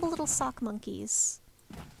 They're horrible little sock monkeys.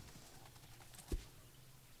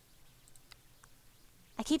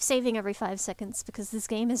 I keep saving every 5 seconds because this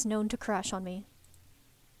game is known to crash on me.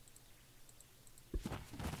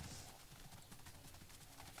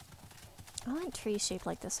 I want trees shaped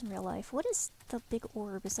like this in real life. What is the big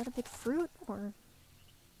orb? Is that a big fruit or...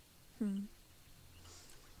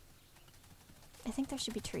 I think there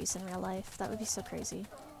should be trees in real life. That would be so crazy.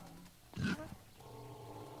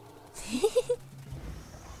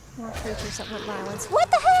 More creatures that want violence. What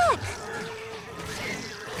the heck?!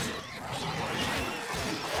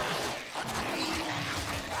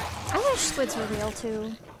 I wish squids were real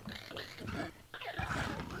too.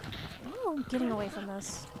 Oh, I'm getting away from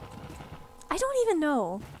this. I don't even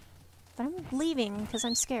know. But I'm leaving because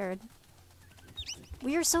I'm scared.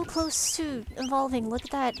 We are so close to evolving. Look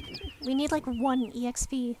at that. We need like 1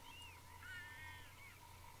 EXP.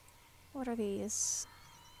 What are these?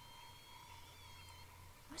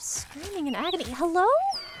 What is screaming in agony? Hello?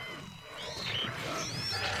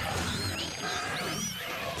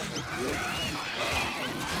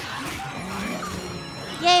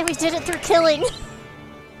 Yay, we did it through killing!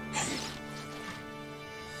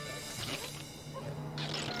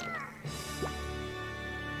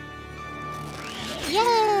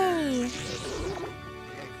 Yay!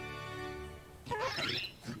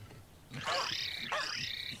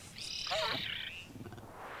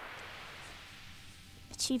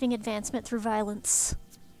 Achieving advancement through violence.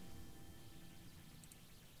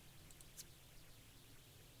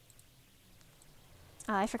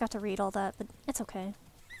 I forgot to read all that, but it's okay.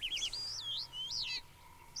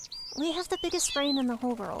 We have the biggest brain in the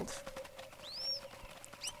whole world.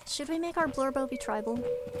 Should we make our Blorbo be tribal?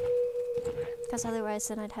 Because otherwise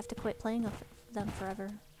then I'd have to quit playing them forever.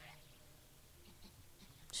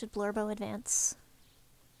 Should Blorbo advance?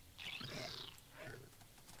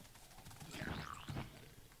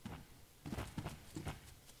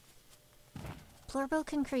 Blorbo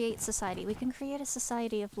can create society. We can create a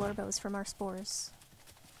society of Blorbos from our spores.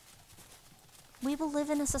 We will live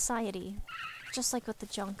in a society, just like what the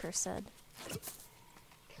Junker said.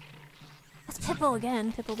 That's Pippo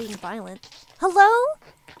again. Pippo being violent. Hello?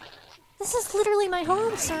 This is literally my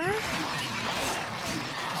home, sir.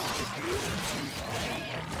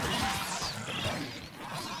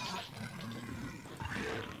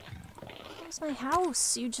 Where's my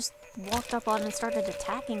house? You just walked up on and started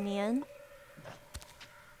attacking me in.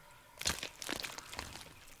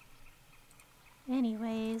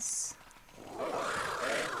 Anyways.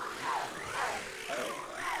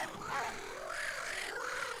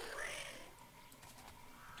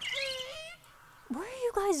 Where are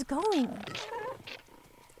you guys going?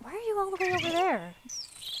 Why are you all the way over there?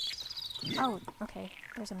 Oh, okay.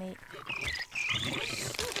 There's a mate.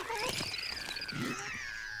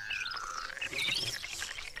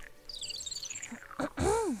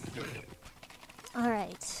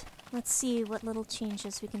 Alright. Let's see what little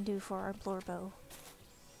changes we can do for our Blorbo.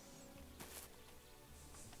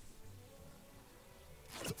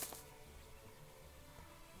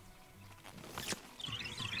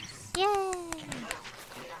 Yay!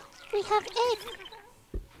 We have egg!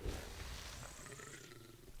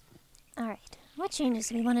 Alright, what changes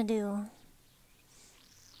do we want to do?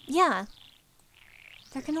 Yeah.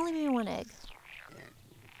 There can only be one egg.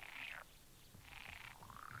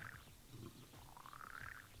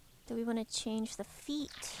 Do we want to change the feet?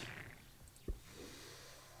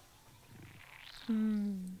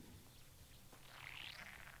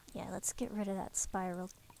 Yeah, let's get rid of that spiral.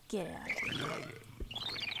 Get out of here.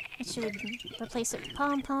 I should replace it with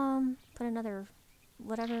pom-pom, put another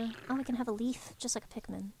whatever. Oh, we can have a leaf, just like a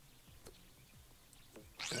Pikmin.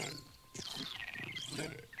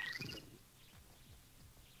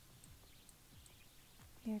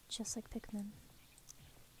 You're just like Pikmin.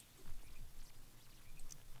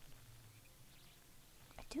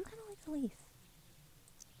 I do kind of like the leaf.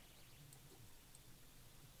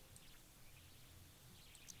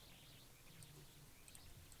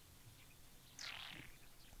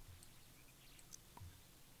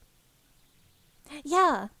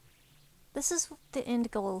 Yeah! This is the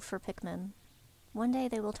end goal for Pikmin. One day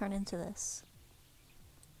they will turn into this.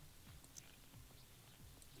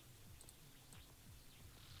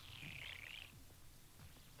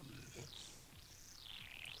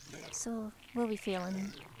 So, what are we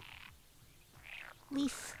feeling?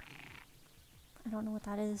 Leaf. I don't know what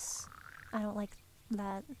that is. I don't like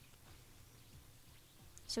that.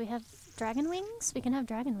 Should we have dragon wings? We can have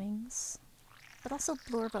dragon wings. But also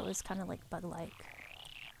Blorbo is kind of like bug-like.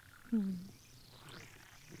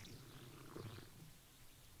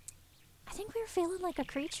 I think we're feeling like a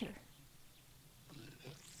creature.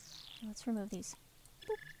 Let's remove these.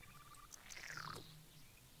 Boop.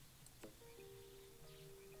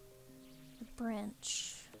 The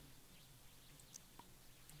branch.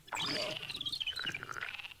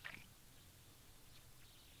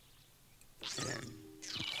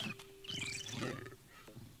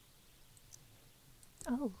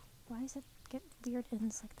 Oh, why does it get weird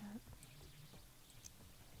ends like that?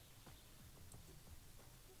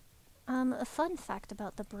 A fun fact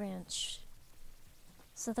about the branch.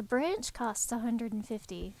 So the branch costs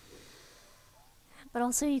 150. But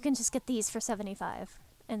also you can just get these for 75.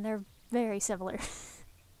 And they're very similar.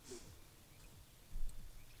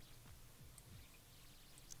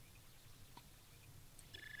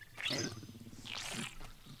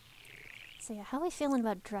 So yeah, how are we feeling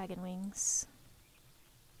about dragon wings?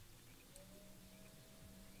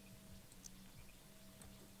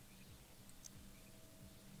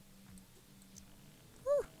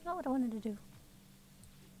 Woo! Not what I wanted to do.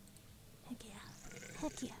 Heck yeah.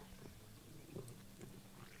 Heck yeah.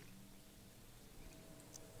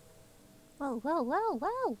 Whoa, whoa, whoa,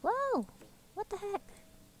 whoa, whoa! What the heck?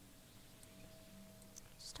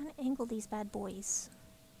 Just trying to angle these bad boys.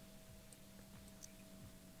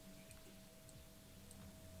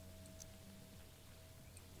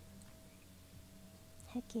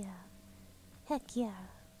 Heck yeah. Heck yeah.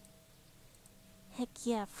 Heck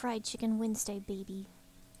yeah, fried chicken Wednesday, baby.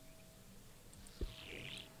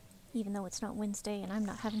 Even though it's not Wednesday and I'm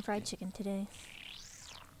not having fried chicken today.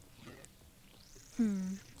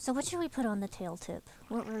 So what should we put on the tail tip?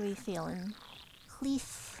 What were we feeling?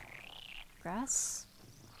 Leaf? Grass?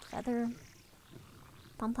 Feather?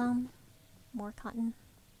 Pom-pom? More cotton?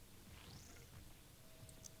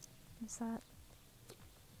 What's that?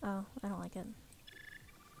 Oh, I don't like it.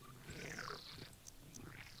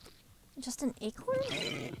 Just an acorn?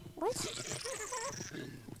 What?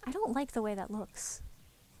 I don't like the way that looks.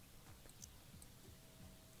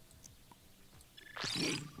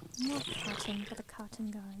 More cotton for the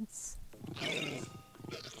cotton gods.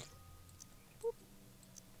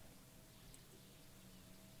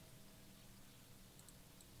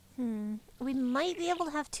 We might be able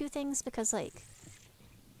to have two things because, like,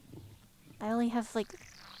 I only have, like,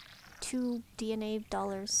 2 DNA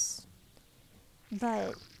dollars.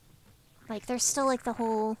 But, like, there's still, like, the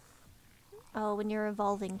whole... Oh, when you're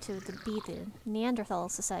evolving to be the Neanderthal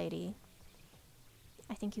society,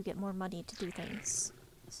 I think you get more money to do things.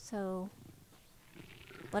 So,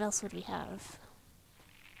 what else would we have?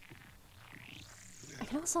 I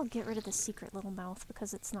can also get rid of the secret little mouth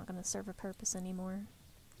because it's not going to serve a purpose anymore.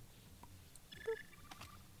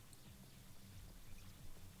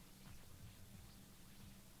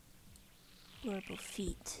 Blorbo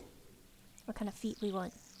feet. What kind of feet we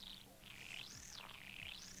want?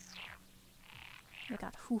 We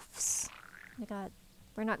got hoofs.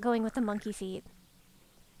 We're not going with the monkey feet.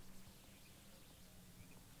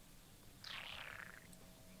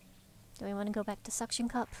 Do we want to go back to suction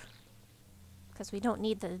cup? Because we don't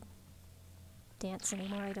need the dance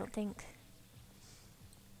anymore, I don't think.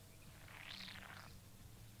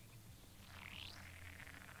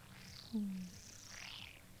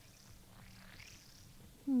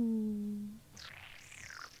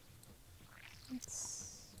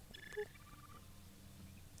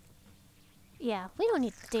 Yeah, we don't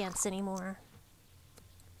need to dance anymore.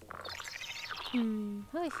 How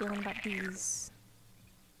are we feeling about these?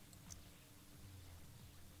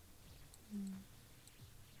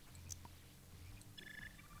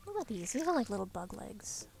 What about these? These are like little bug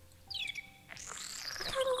legs. I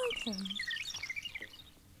kind of like them.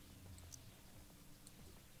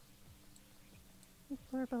 Make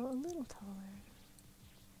Blorbo a little taller.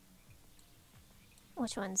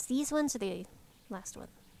 Which ones? These ones or the last one?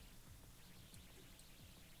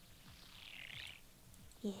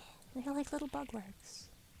 Yeah, they're like little bug legs.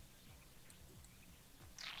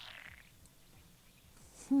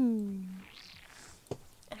 And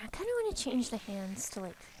I kind of want to change the hands to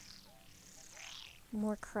like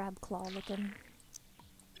more crab claw looking.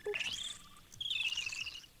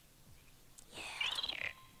 Yeah.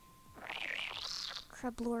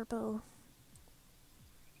 Crab Blorbo.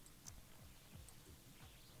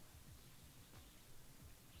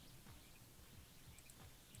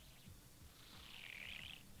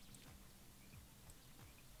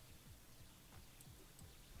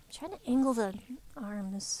 I'm trying to angle the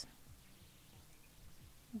arms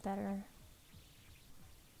better.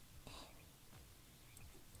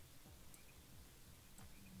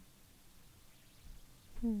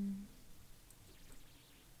 I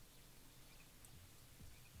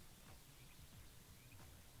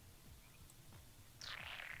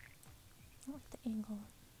like the angle.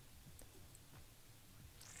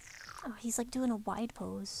 Oh, he's like doing a wide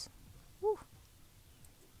pose. Woo.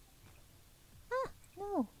 Ah,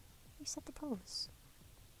 no. Reset the pose.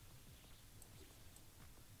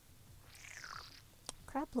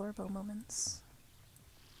 Crab Blorbo moments.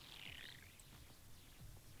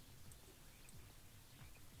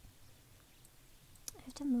 I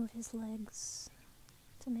have to move his legs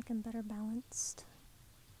to make him better balanced.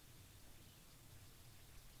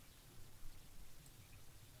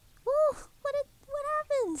 Woo! What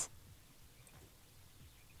happened?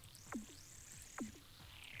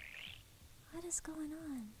 What is going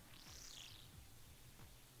on?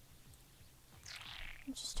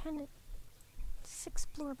 I'm just trying to fix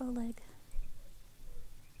Blorbo leg.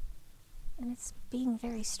 And it's being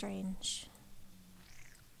very strange.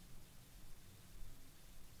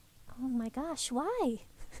 Oh my gosh, why?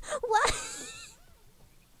 Why?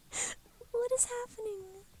 What is happening?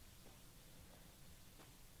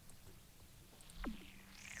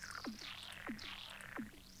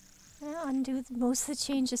 I'll undo most of the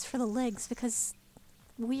changes for the legs because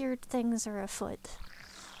weird things are afoot.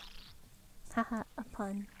 Haha, a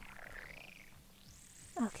pun.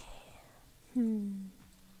 Okay.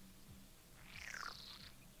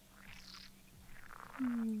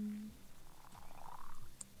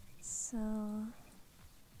 So...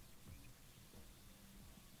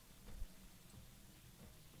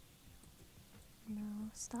 No,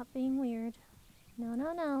 stop being weird. No,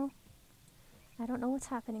 no, no. I don't know what's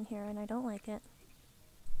happening here and I don't like it.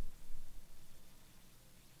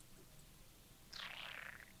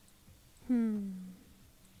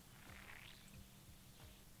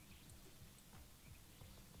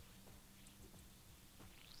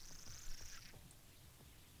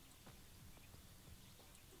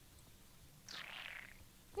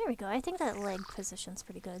 There we go. I think that leg position's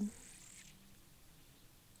pretty good.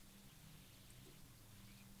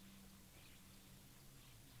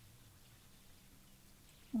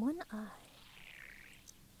 One eye.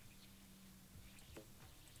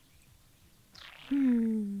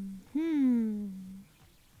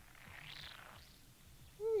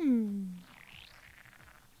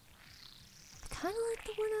 Kinda like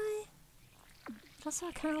the one eye. But also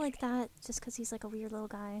I kinda like that just because he's like a weird little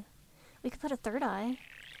guy. We could put a third eye.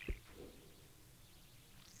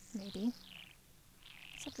 Maybe.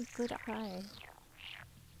 It's like a good eye.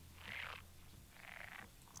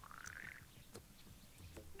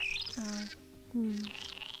 I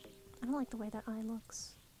don't like the way that eye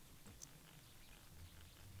looks.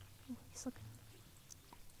 Oh, he's looking...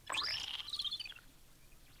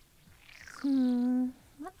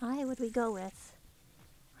 What eye would we go with?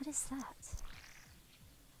 What is that?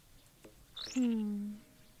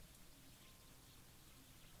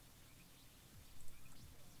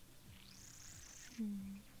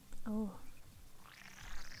 Oh.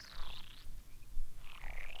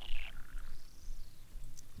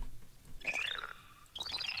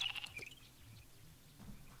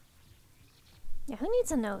 Yeah, who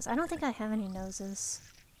needs a nose? I don't think I have any noses.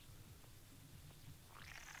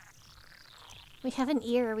 We have an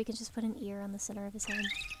ear, we can just put an ear on the center of his head.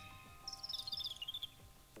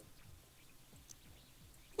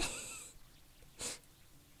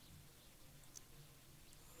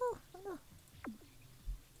 Oh no.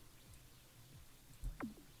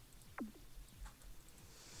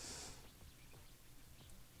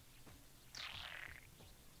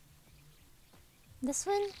 This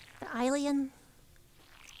one? The alien?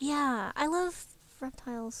 Yeah, I love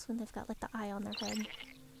reptiles when they've got like the eye on their head. I'm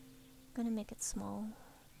gonna make it small.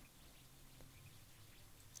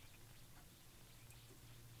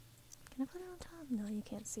 Can I put it on top? No, you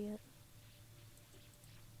can't see it.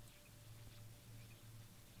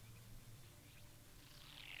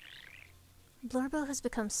 Blorbo has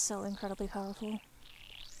become so incredibly powerful.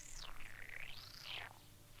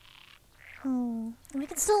 And we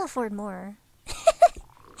can still afford more.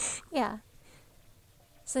 Yeah.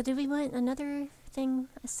 So do we want another thing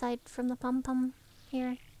aside from the pom-pom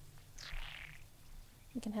here?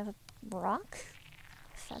 We can have a rock?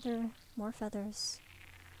 Feather. More feathers.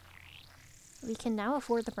 We can now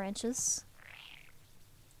afford the branches.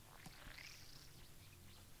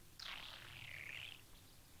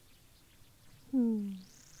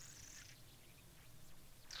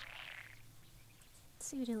 Let's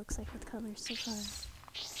see what it looks like with colors so far.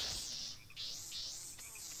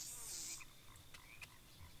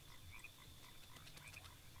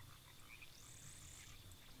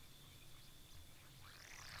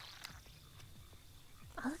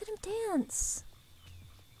 Oh, look at him dance!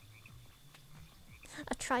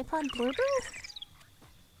 A tripod Blorbo?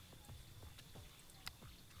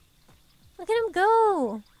 Look at him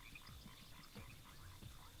go!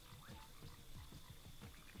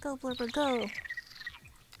 Go, Blorbo, go!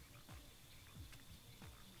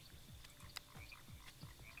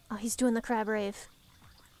 Oh, he's doing the crab rave.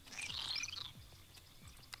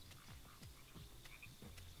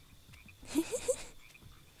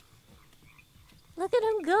 Look at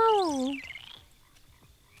him go!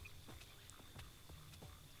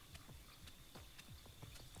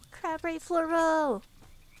 Crab rave Blorbo!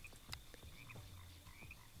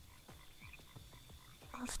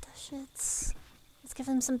 Off the shits. Let's give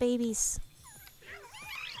him some babies.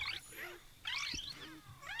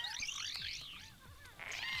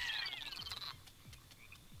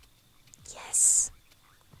 Yes!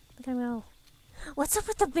 Look at him go. What's up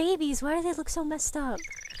with the babies? Why do they look so messed up?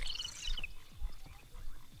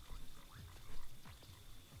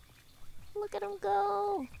 Look at him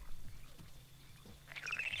go!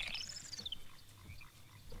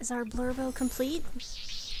 Is our Blorbo complete?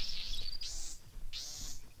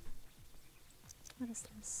 What is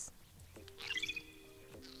this?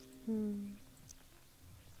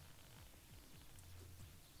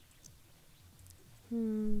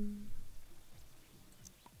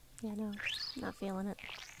 Yeah, no, not feeling it.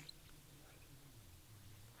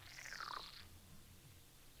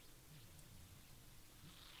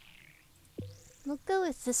 We'll go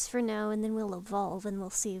with this for now, and then we'll evolve, and we'll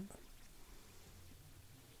see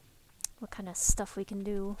what kind of stuff we can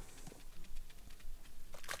do.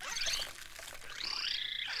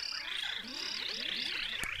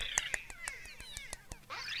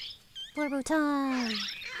 Blorbo time!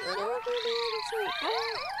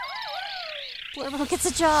 Blorbo gets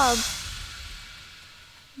a job!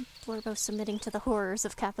 Blorbo submitting to the horrors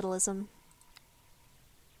of capitalism.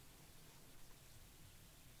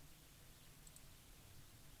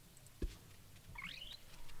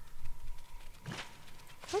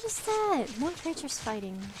 What is that? More creatures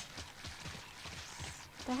fighting.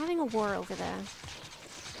 They're having a war over there.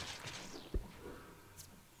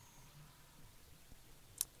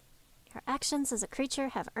 Your actions as a creature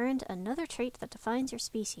have earned another trait that defines your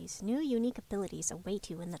species. New unique abilities await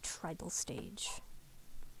you in the tribal stage.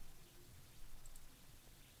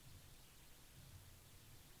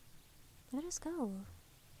 Let us go.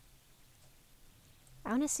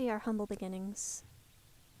 I want to see our humble beginnings.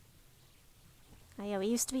 Oh yeah, we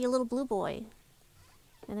used to be a little blue boy.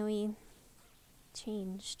 And then we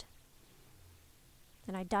changed.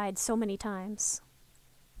 And I died so many times.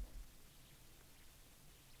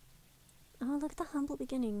 Oh, look at the humble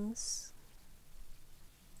beginnings.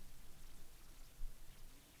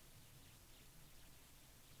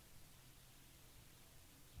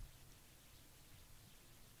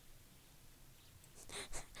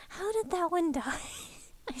 How did that one die?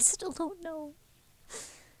 I still don't know.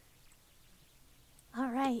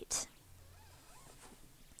 Alright.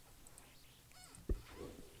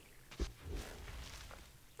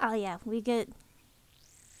 Oh yeah, we get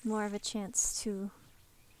more of a chance to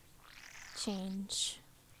change.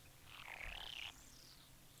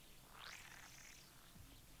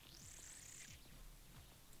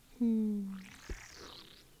 We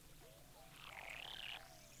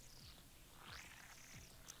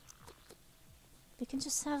can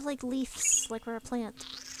just have like leaves, like we're a plant.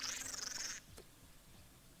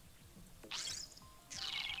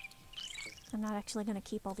 I'm not actually gonna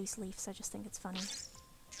keep all these leaves, I just think it's funny.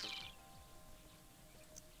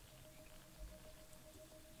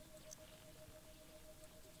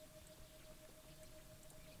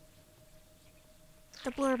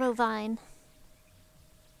 The Blorbo vine.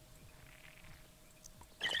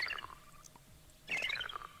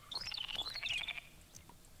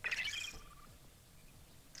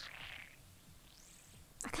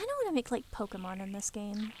 I kind of want to make like Pokemon in this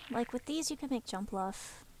game. Like with these you can make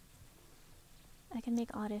Jumpluff. I can make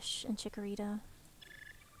Oddish and Chikorita.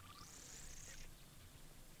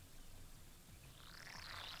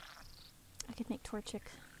 I could make Torchic.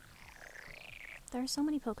 There are so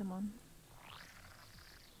many Pokemon.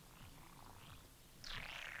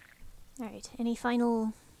 Alright, any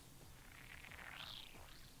final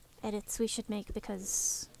edits we should make,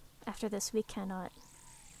 because after this we cannot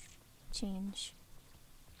change.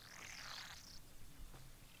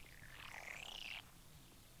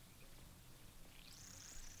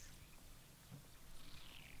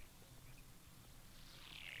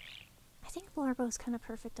 I think Blorbo's kind of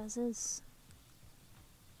perfect as is.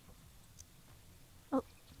 Oh,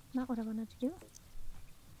 not what I wanted to do.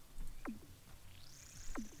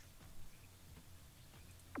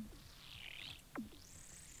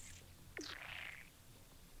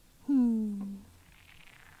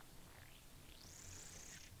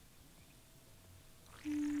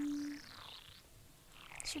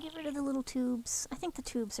 Should get rid of the little tubes. I think the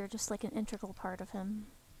tubes are just like an integral part of him.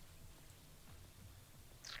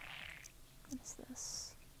 What is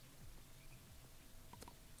this?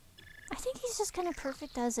 I think he's just kind of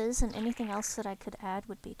perfect as is, and anything else that I could add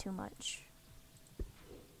would be too much.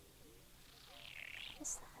 What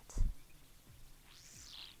is that?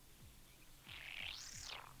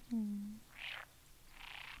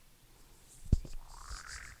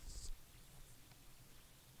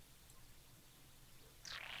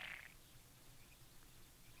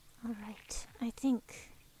 Alright, I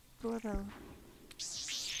think Blorbo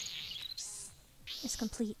is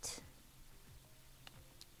complete.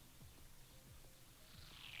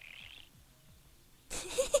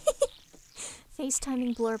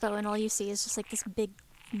 FaceTiming Blorbo and all you see is just like this big,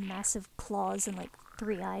 massive claws and like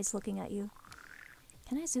 3 eyes looking at you.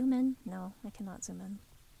 Can I zoom in? No, I cannot zoom in.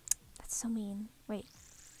 That's so mean. Wait.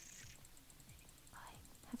 I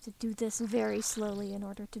have to do this very slowly in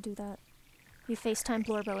order to do that. You FaceTime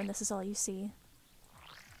Blorbo and this is all you see.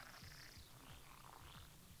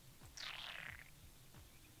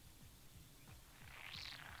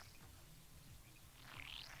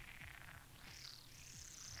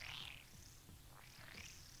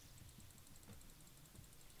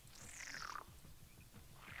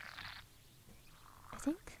 I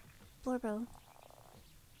think Blorbo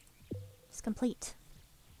is complete.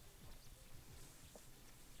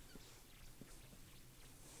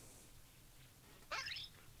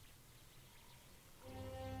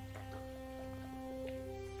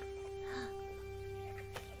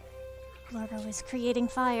 Blorbo is creating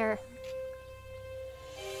fire.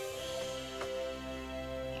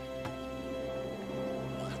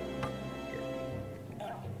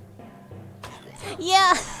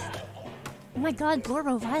 Yeah! Oh my god,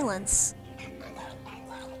 Blorbo violence.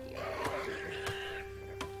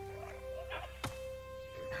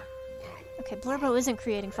 Okay, Blorbo isn't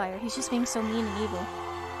creating fire, he's just being so mean and evil.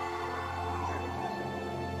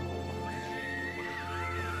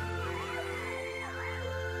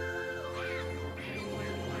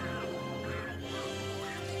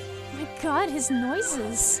 God, his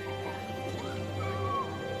noises!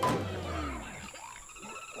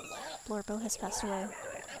 Blorbo has passed away.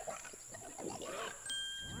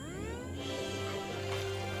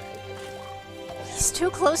 He's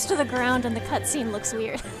too close to the ground and the cutscene looks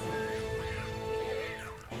weird.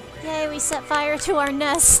 Yay, we set fire to our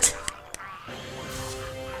nest!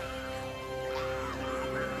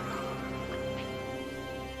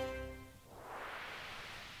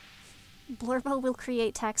 Blorbo will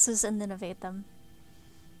create taxes and then evade them.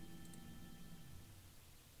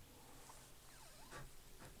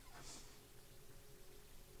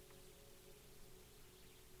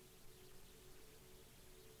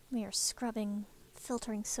 We are scrubbing,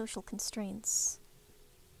 filtering social constraints.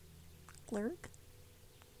 Glurg?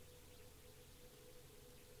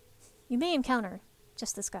 You may encounter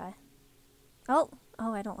just this guy. Oh,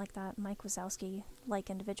 I don't like that. Mike Wazowski-like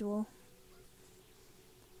individual.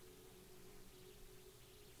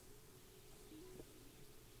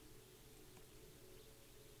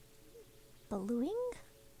 Ballooing?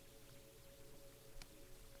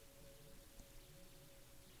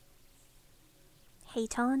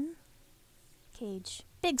 Hayton? Cage.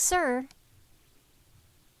 Big Sir!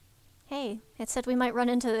 Hey, it said we might run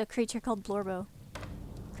into a creature called Blorbo.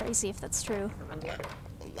 Crazy if that's true.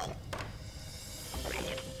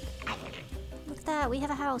 Look at that, we have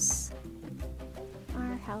a house.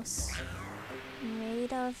 Our house.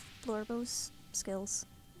 Made of Blorbos. skills.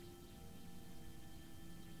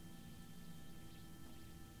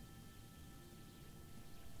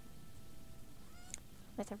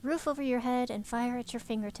 With a roof over your head and fire at your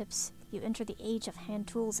fingertips, you enter the age of hand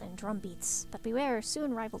tools and drum beats. But beware,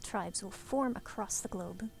 soon rival tribes will form across the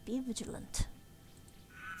globe. Be vigilant.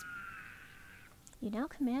 You now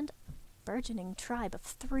command a burgeoning tribe of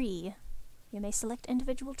 3. You may select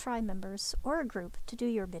individual tribe members or a group to do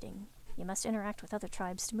your bidding. You must interact with other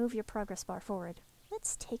tribes to move your progress bar forward.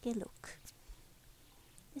 Let's take a look.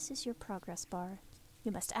 This is your progress bar.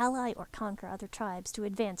 You must ally or conquer other tribes to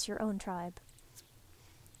advance your own tribe.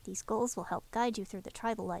 These goals will help guide you through the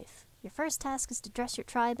tribal life. Your first task is to dress your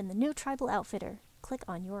tribe in the new tribal outfitter. Click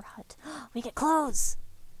on your hut. We get clothes!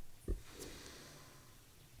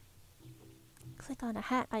 Click on a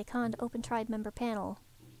hat icon to open tribe member panel.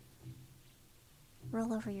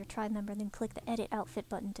 Roll over your tribe member, then click the edit outfit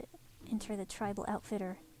button to enter the tribal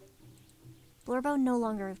outfitter. Blorbo no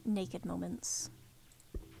longer naked moments.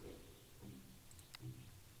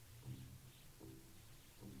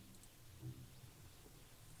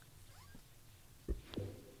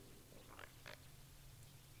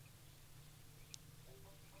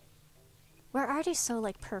 We're already so,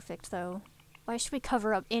 like, perfect, though. Why should we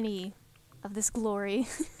cover up any of this glory?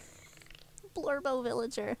 Blorbo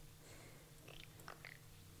villager.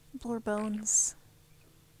 Blorbones.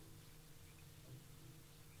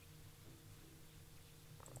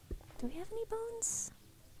 Do we have any bones?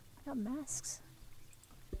 I got masks.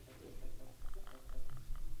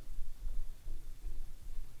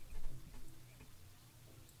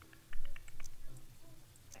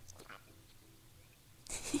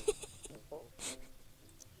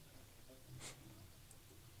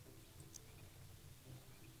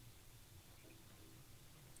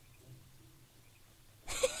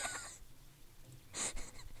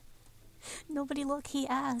 Nobody look, he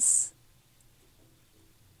ass.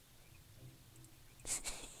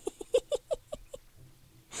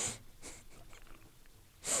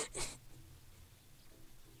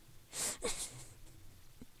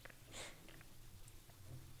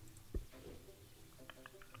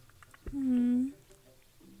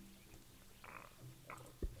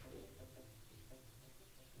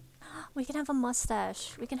 We can have a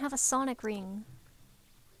mustache. We can have a sonic ring.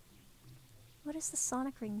 What does the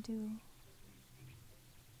sonic ring do?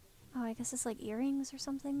 Oh, I guess it's like earrings or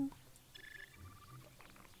something?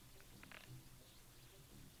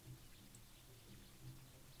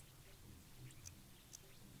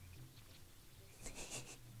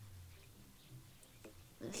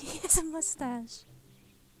 He has a mustache.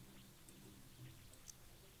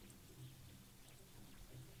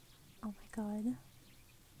 Oh my god.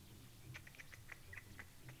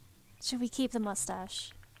 Should we keep the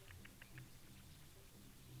mustache?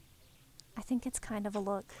 I think it's kind of a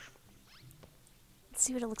look. Let's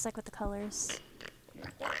see what it looks like with the colors.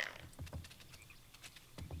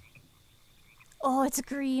 Oh, it's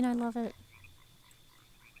green. I love it.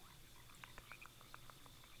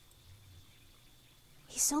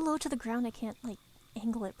 He's so low to the ground I can't, like,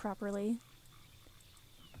 angle it properly.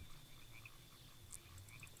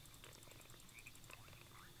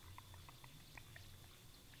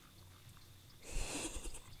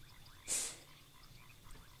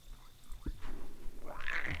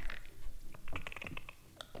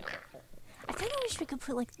 I kind of wish we could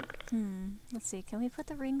put, like, let's see, can we put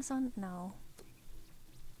the rings on? No.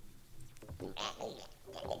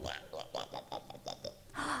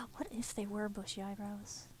 What if they were bushy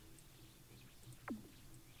eyebrows?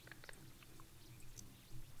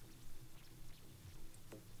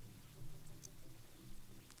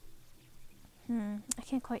 I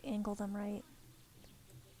can't quite angle them right.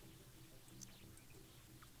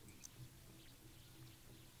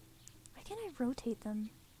 Why can't I rotate them?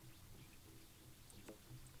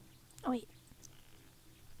 Oh wait.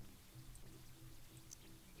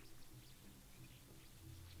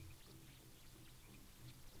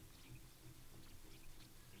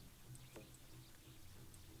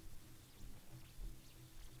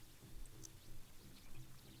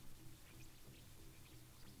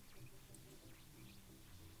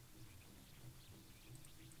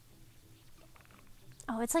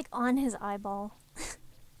 Oh, it's like on his eyeball.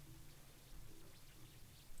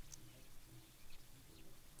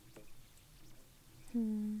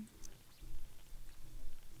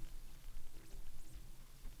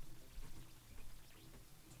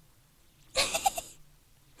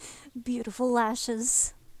 Beautiful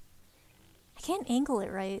lashes. I can't angle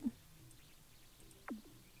it right.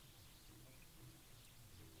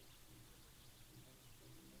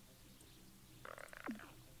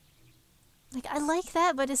 Like, I like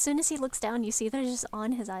that, but as soon as he looks down, you see they're just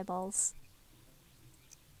on his eyeballs.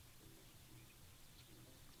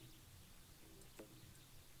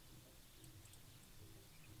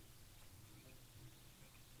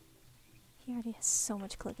 already has so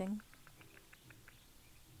much clipping.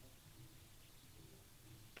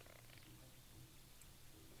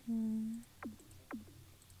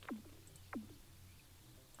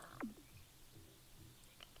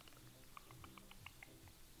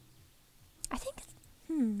 I think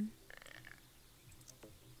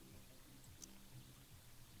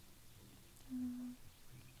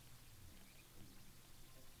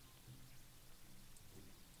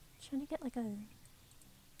trying to get like a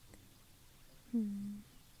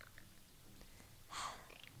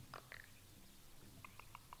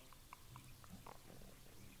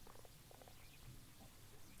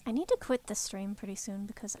I need to quit this stream pretty soon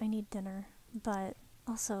because I need dinner, but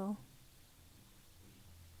also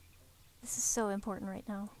this is so important right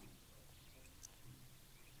now.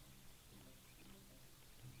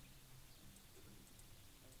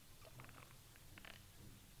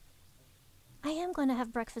 I am going to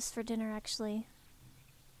have breakfast for dinner, actually.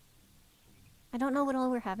 I don't know what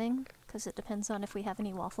all we're having, because it depends on if we have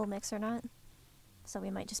any waffle mix or not. So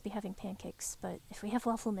we might just be having pancakes, but if we have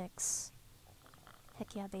waffle mix,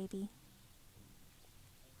 heck yeah, baby.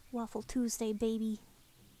 Waffle Tuesday, baby.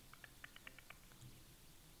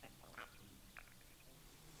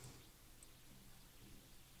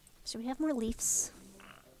 Should we have more leaves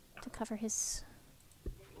to cover his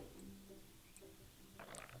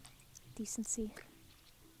decency?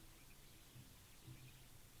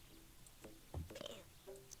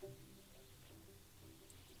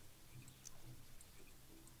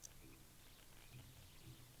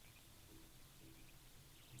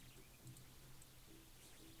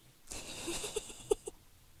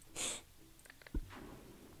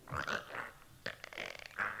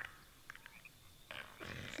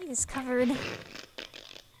 He is covered.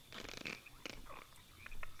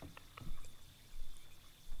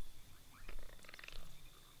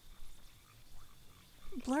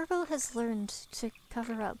 Blorbo has learned to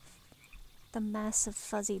cover up the massive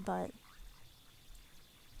fuzzy butt.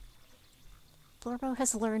 Blorbo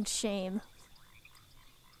has learned shame.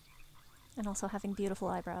 And also having beautiful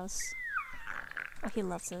eyebrows. Oh, he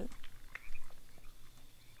loves it.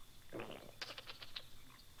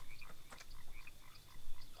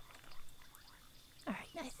 Alright,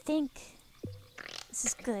 I think this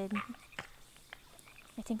is good.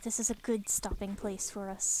 I think this is a good stopping place for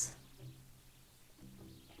us.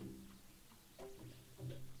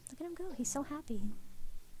 Look at him go, he's so happy.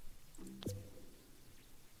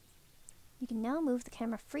 You can now move the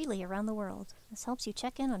camera freely around the world. This helps you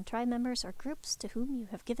check in on tribe members or groups to whom you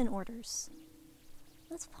have given orders.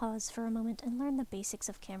 Let's pause for a moment and learn the basics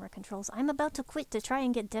of camera controls. I'm about to quit to try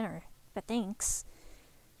and get dinner, but thanks.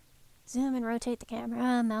 Zoom and rotate the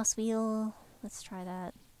camera, mouse wheel. Let's try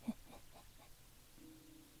that.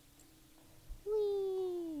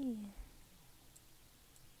 Whee!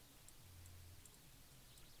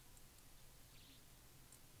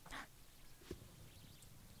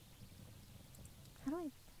 How do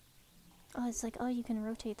I... Oh, it's like, oh, you can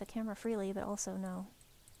rotate the camera freely, but also no.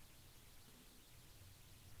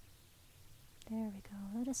 There we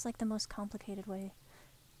go. That is like the most complicated way.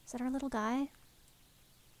 Is that our little guy?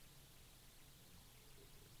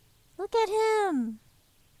 Look at him!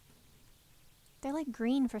 They're like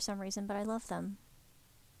green for some reason, but I love them.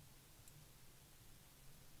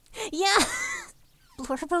 Yeah!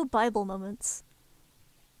 Blorbo Bible moments.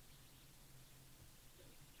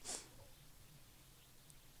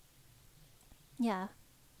 Yeah.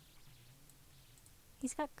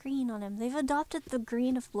 He's got green on him. They've adopted the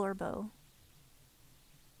green of Blorbo.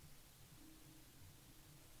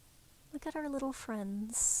 Look at our little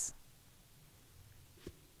friends.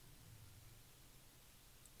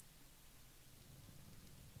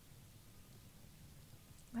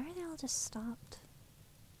 Why are they all just stopped?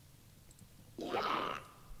 Oh,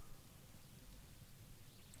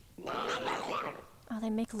 they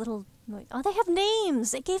make little noise. Oh, they have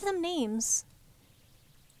names! It gave them names!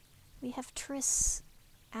 We have Triss,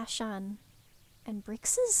 Ashan, and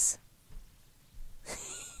Brixes?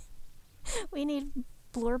 We need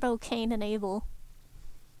Blorbo, Cain, and Abel.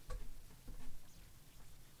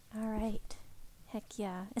 Alright. Heck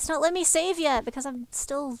yeah. It's not letting me save yet because I'm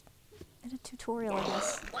still in a tutorial, I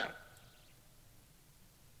guess.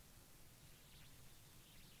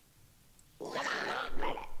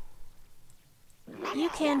 You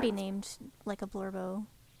can be named like a Blorbo.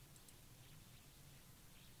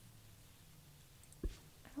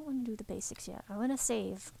 I don't want to do the basics yet. I want to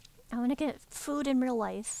save. I want to get food in real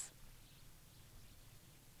life.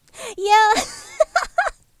 Yeah!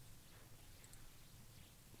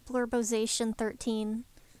 Blorbozation 13.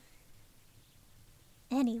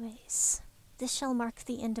 Anyways, this shall mark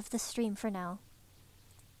the end of the stream for now.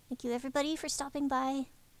 Thank you everybody for stopping by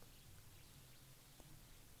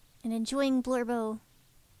and enjoying Blorbo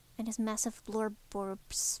and his massive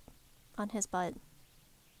blorborbs on his butt.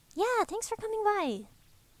 Yeah, thanks for coming by.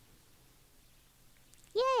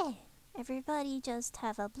 Yeah, everybody just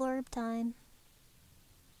have a blorb time.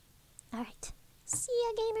 Alright, see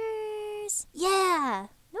ya gamers. Yeah,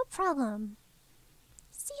 no problem.